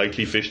 it's very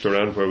lightly fished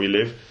around where we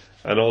live,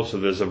 and also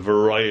there's a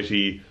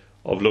variety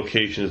of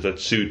locations that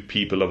suit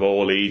people of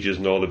all ages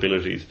and all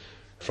abilities,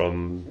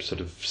 from sort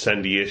of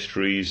sandy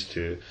estuaries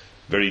to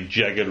very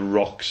jagged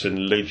rocks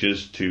and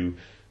ledges to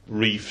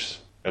reefs,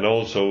 and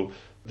also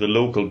the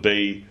local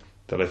bay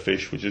that I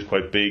fish, which is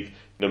quite big.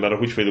 No matter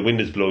which way the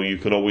wind is blowing, you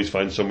can always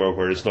find somewhere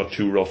where it's not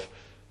too rough,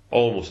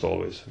 almost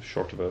always,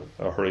 short of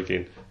a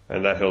hurricane,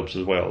 and that helps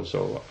as well.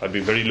 So I've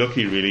been very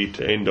lucky, really,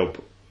 to end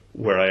up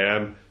where I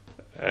am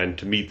and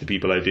to meet the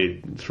people I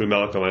did. Through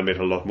Malcolm, I met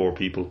a lot more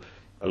people,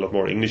 a lot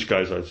more English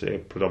guys, I'd say,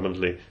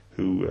 predominantly,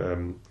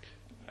 who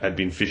had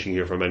been fishing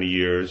here for many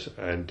years,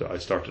 and I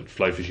started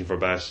fly fishing for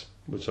bass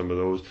with some of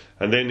those.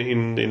 And then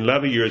in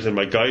latter years in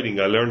my guiding,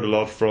 I learned a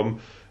lot from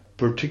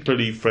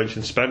particularly French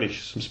and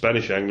Spanish. Some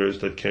Spanish anglers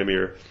that came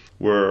here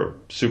were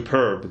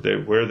superb.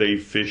 Where they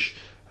fish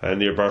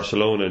near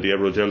Barcelona, the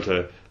Ebro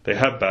Delta, they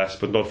have bass,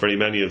 but not very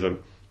many of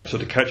them. So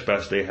to catch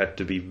bass, they had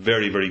to be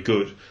very, very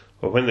good.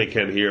 But when they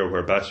came here,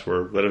 where bass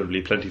were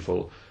relatively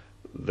plentiful,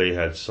 they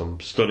had some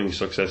stunning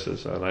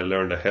successes, and I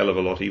learned a hell of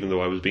a lot. Even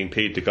though I was being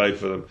paid to guide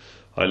for them,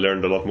 I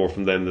learned a lot more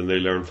from them than they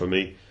learned from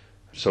me.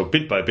 So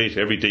bit by bit,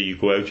 every day you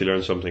go out, you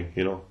learn something,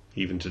 you know.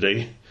 Even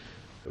today,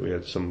 we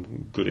had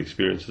some good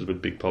experiences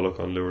with big pollock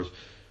on lures,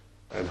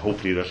 and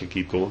hopefully that'll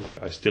keep going.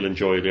 I still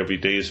enjoy it. Every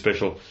day is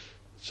special.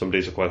 Some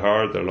days are quite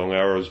hard, they're long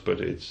hours, but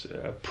it's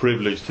a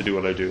privilege to do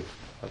what I do.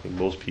 I think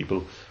most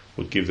people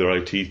would give their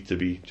eye teeth to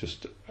be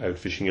just out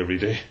fishing every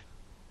day.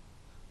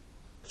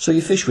 So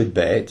you fish with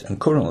bait, and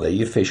currently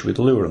you fish with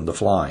lure and the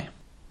fly.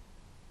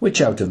 Which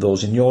out of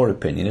those, in your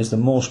opinion, is the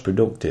most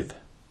productive?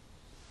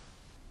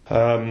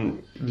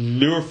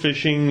 Lure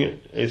fishing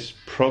is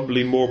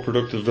probably more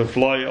productive than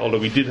fly, although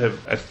we did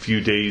have a few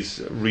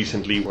days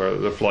recently where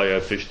the fly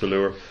outfished the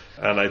lure.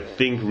 And I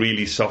think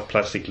really soft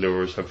plastic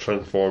lures have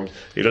transformed.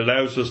 It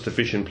allows us to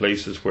fish in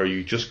places where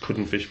you just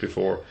couldn't fish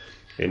before,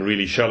 in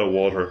really shallow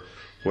water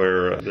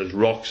where there's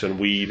rocks and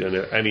weed, and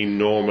any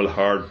normal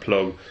hard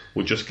plug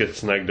would just get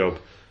snagged up.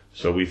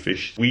 So we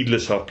fish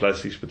weedless soft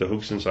plastics with the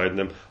hooks inside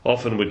them,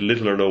 often with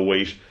little or no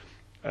weight,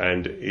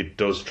 and it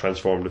does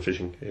transform the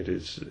fishing. It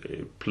is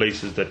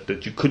places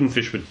that you couldn't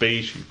fish with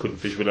bait, you couldn't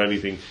fish with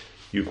anything,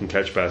 you can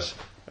catch bass.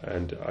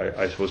 And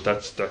I suppose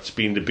that's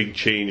been the big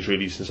change,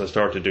 really, since I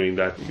started doing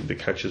that. The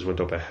catches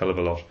went up a hell of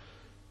a lot.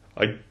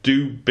 I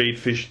do bait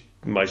fish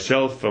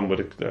myself, and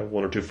with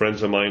one or two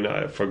friends of mine.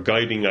 For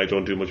guiding, I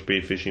don't do much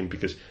bait fishing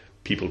because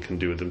people can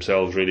do it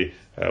themselves, really.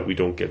 We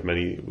don't get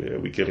many.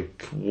 We get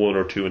one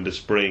or two in the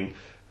spring,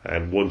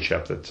 and one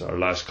chap that's our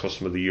last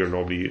customer of the year,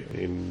 normally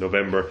in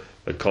November,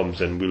 that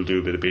comes, and we'll do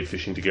a bit of bait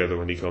fishing together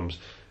when he comes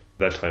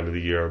that time of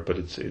the year. But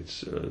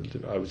it's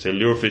I would say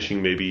lure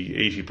fishing maybe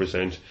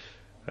 80%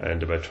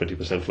 and about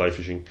 20% fly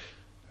fishing.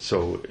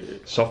 So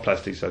soft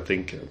plastics, I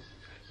think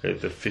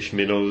the fish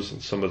minnows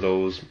and some of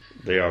those,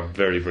 they are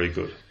very, very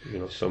good.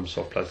 Some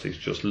soft plastics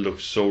just look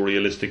so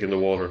realistic in the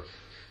water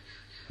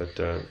that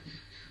the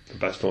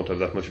bass don't have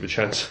that much of a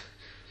chance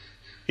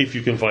if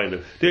you can find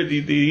it.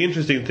 The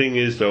interesting thing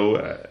is,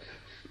 though,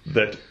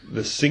 that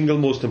the single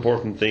most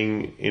important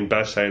thing in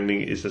bass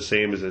handling is the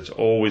same as it's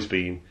always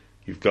been.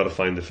 You've got to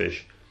find the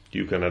fish.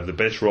 You can have the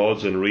best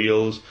rods and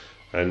reels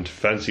and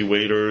fancy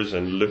waders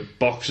and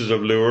boxes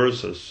of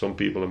lures, as some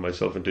people and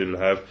myself included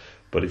have,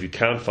 but if you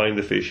can't find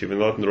the fish, if you're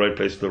not in the right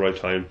place at the right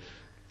time,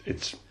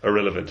 it's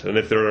irrelevant. And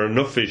if there are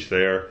enough fish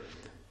there,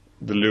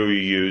 the lure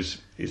you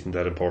use isn't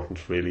that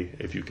important, really,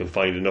 if you can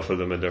find enough of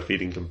them and they're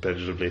feeding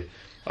competitively.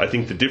 I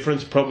think the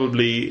difference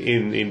probably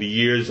in the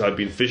years I've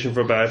been fishing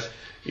for bass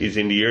is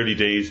in the early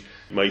days,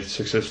 my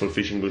successful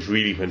fishing was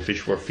really when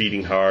fish were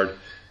feeding hard.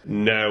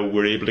 Now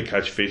we're able to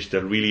catch fish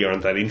that really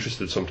aren't that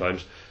interested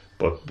sometimes,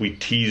 but we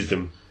tease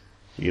them.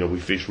 We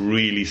fish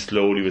really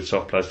slowly with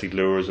soft plastic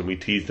lures, and we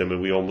tease them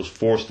and we almost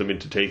force them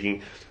into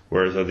taking,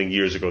 whereas I think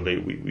years ago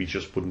we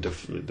just wouldn't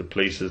have the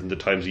places and the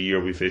times of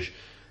year we fish,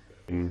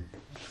 in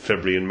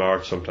February and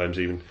March sometimes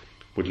even,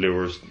 with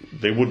lures.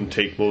 They wouldn't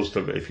take most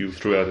of it. If you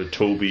threw out a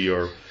Toby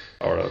or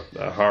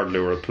a hard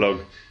lure, a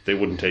plug, they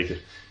wouldn't take it.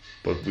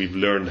 But we've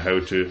learned how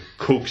to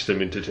coax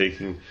them into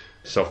taking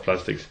soft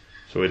plastics.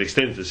 So it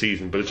extends the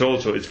season, but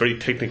it's very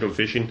technical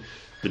fishing.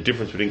 The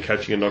difference between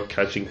catching and not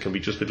catching can be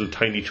just little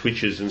tiny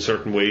twitches in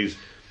certain ways.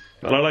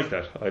 And I like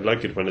that. I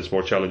like it when it's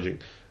more challenging.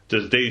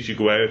 There's days you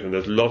go out and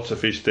there's lots of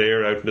fish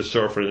there out in the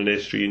surf or in an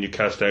estuary, and you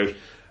cast out.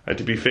 And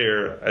to be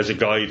fair, as a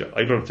guide,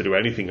 I don't have to do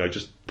anything. I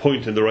just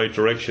point in the right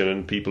direction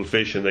and people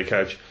fish and they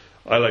catch.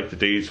 I like the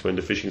days when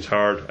the fishing's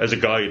hard. As a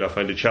guide, I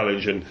find a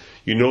challenge, and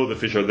the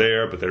fish are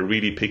there, but they're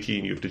really picky,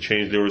 and you have to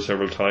change lures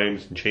several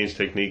times and change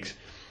techniques.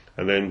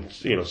 And then,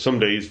 some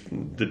days,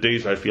 the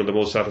days I feel the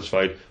most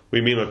satisfied,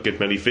 we may not get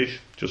many fish,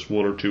 just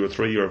one or two or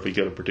three, or if we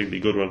get a particularly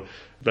good one,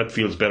 that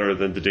feels better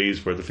than the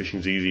days where the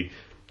fishing's easy.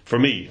 For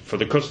me, for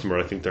the customer,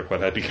 I think they're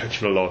quite happy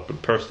catching a lot,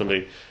 but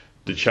personally,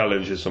 the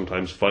challenge is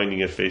sometimes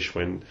finding a fish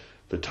when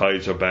the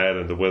tides are bad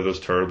and the weather's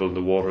terrible and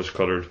the water's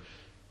coloured.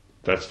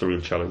 That's the real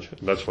challenge,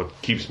 and that's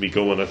what keeps me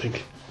going, I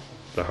think,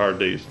 the hard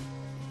days.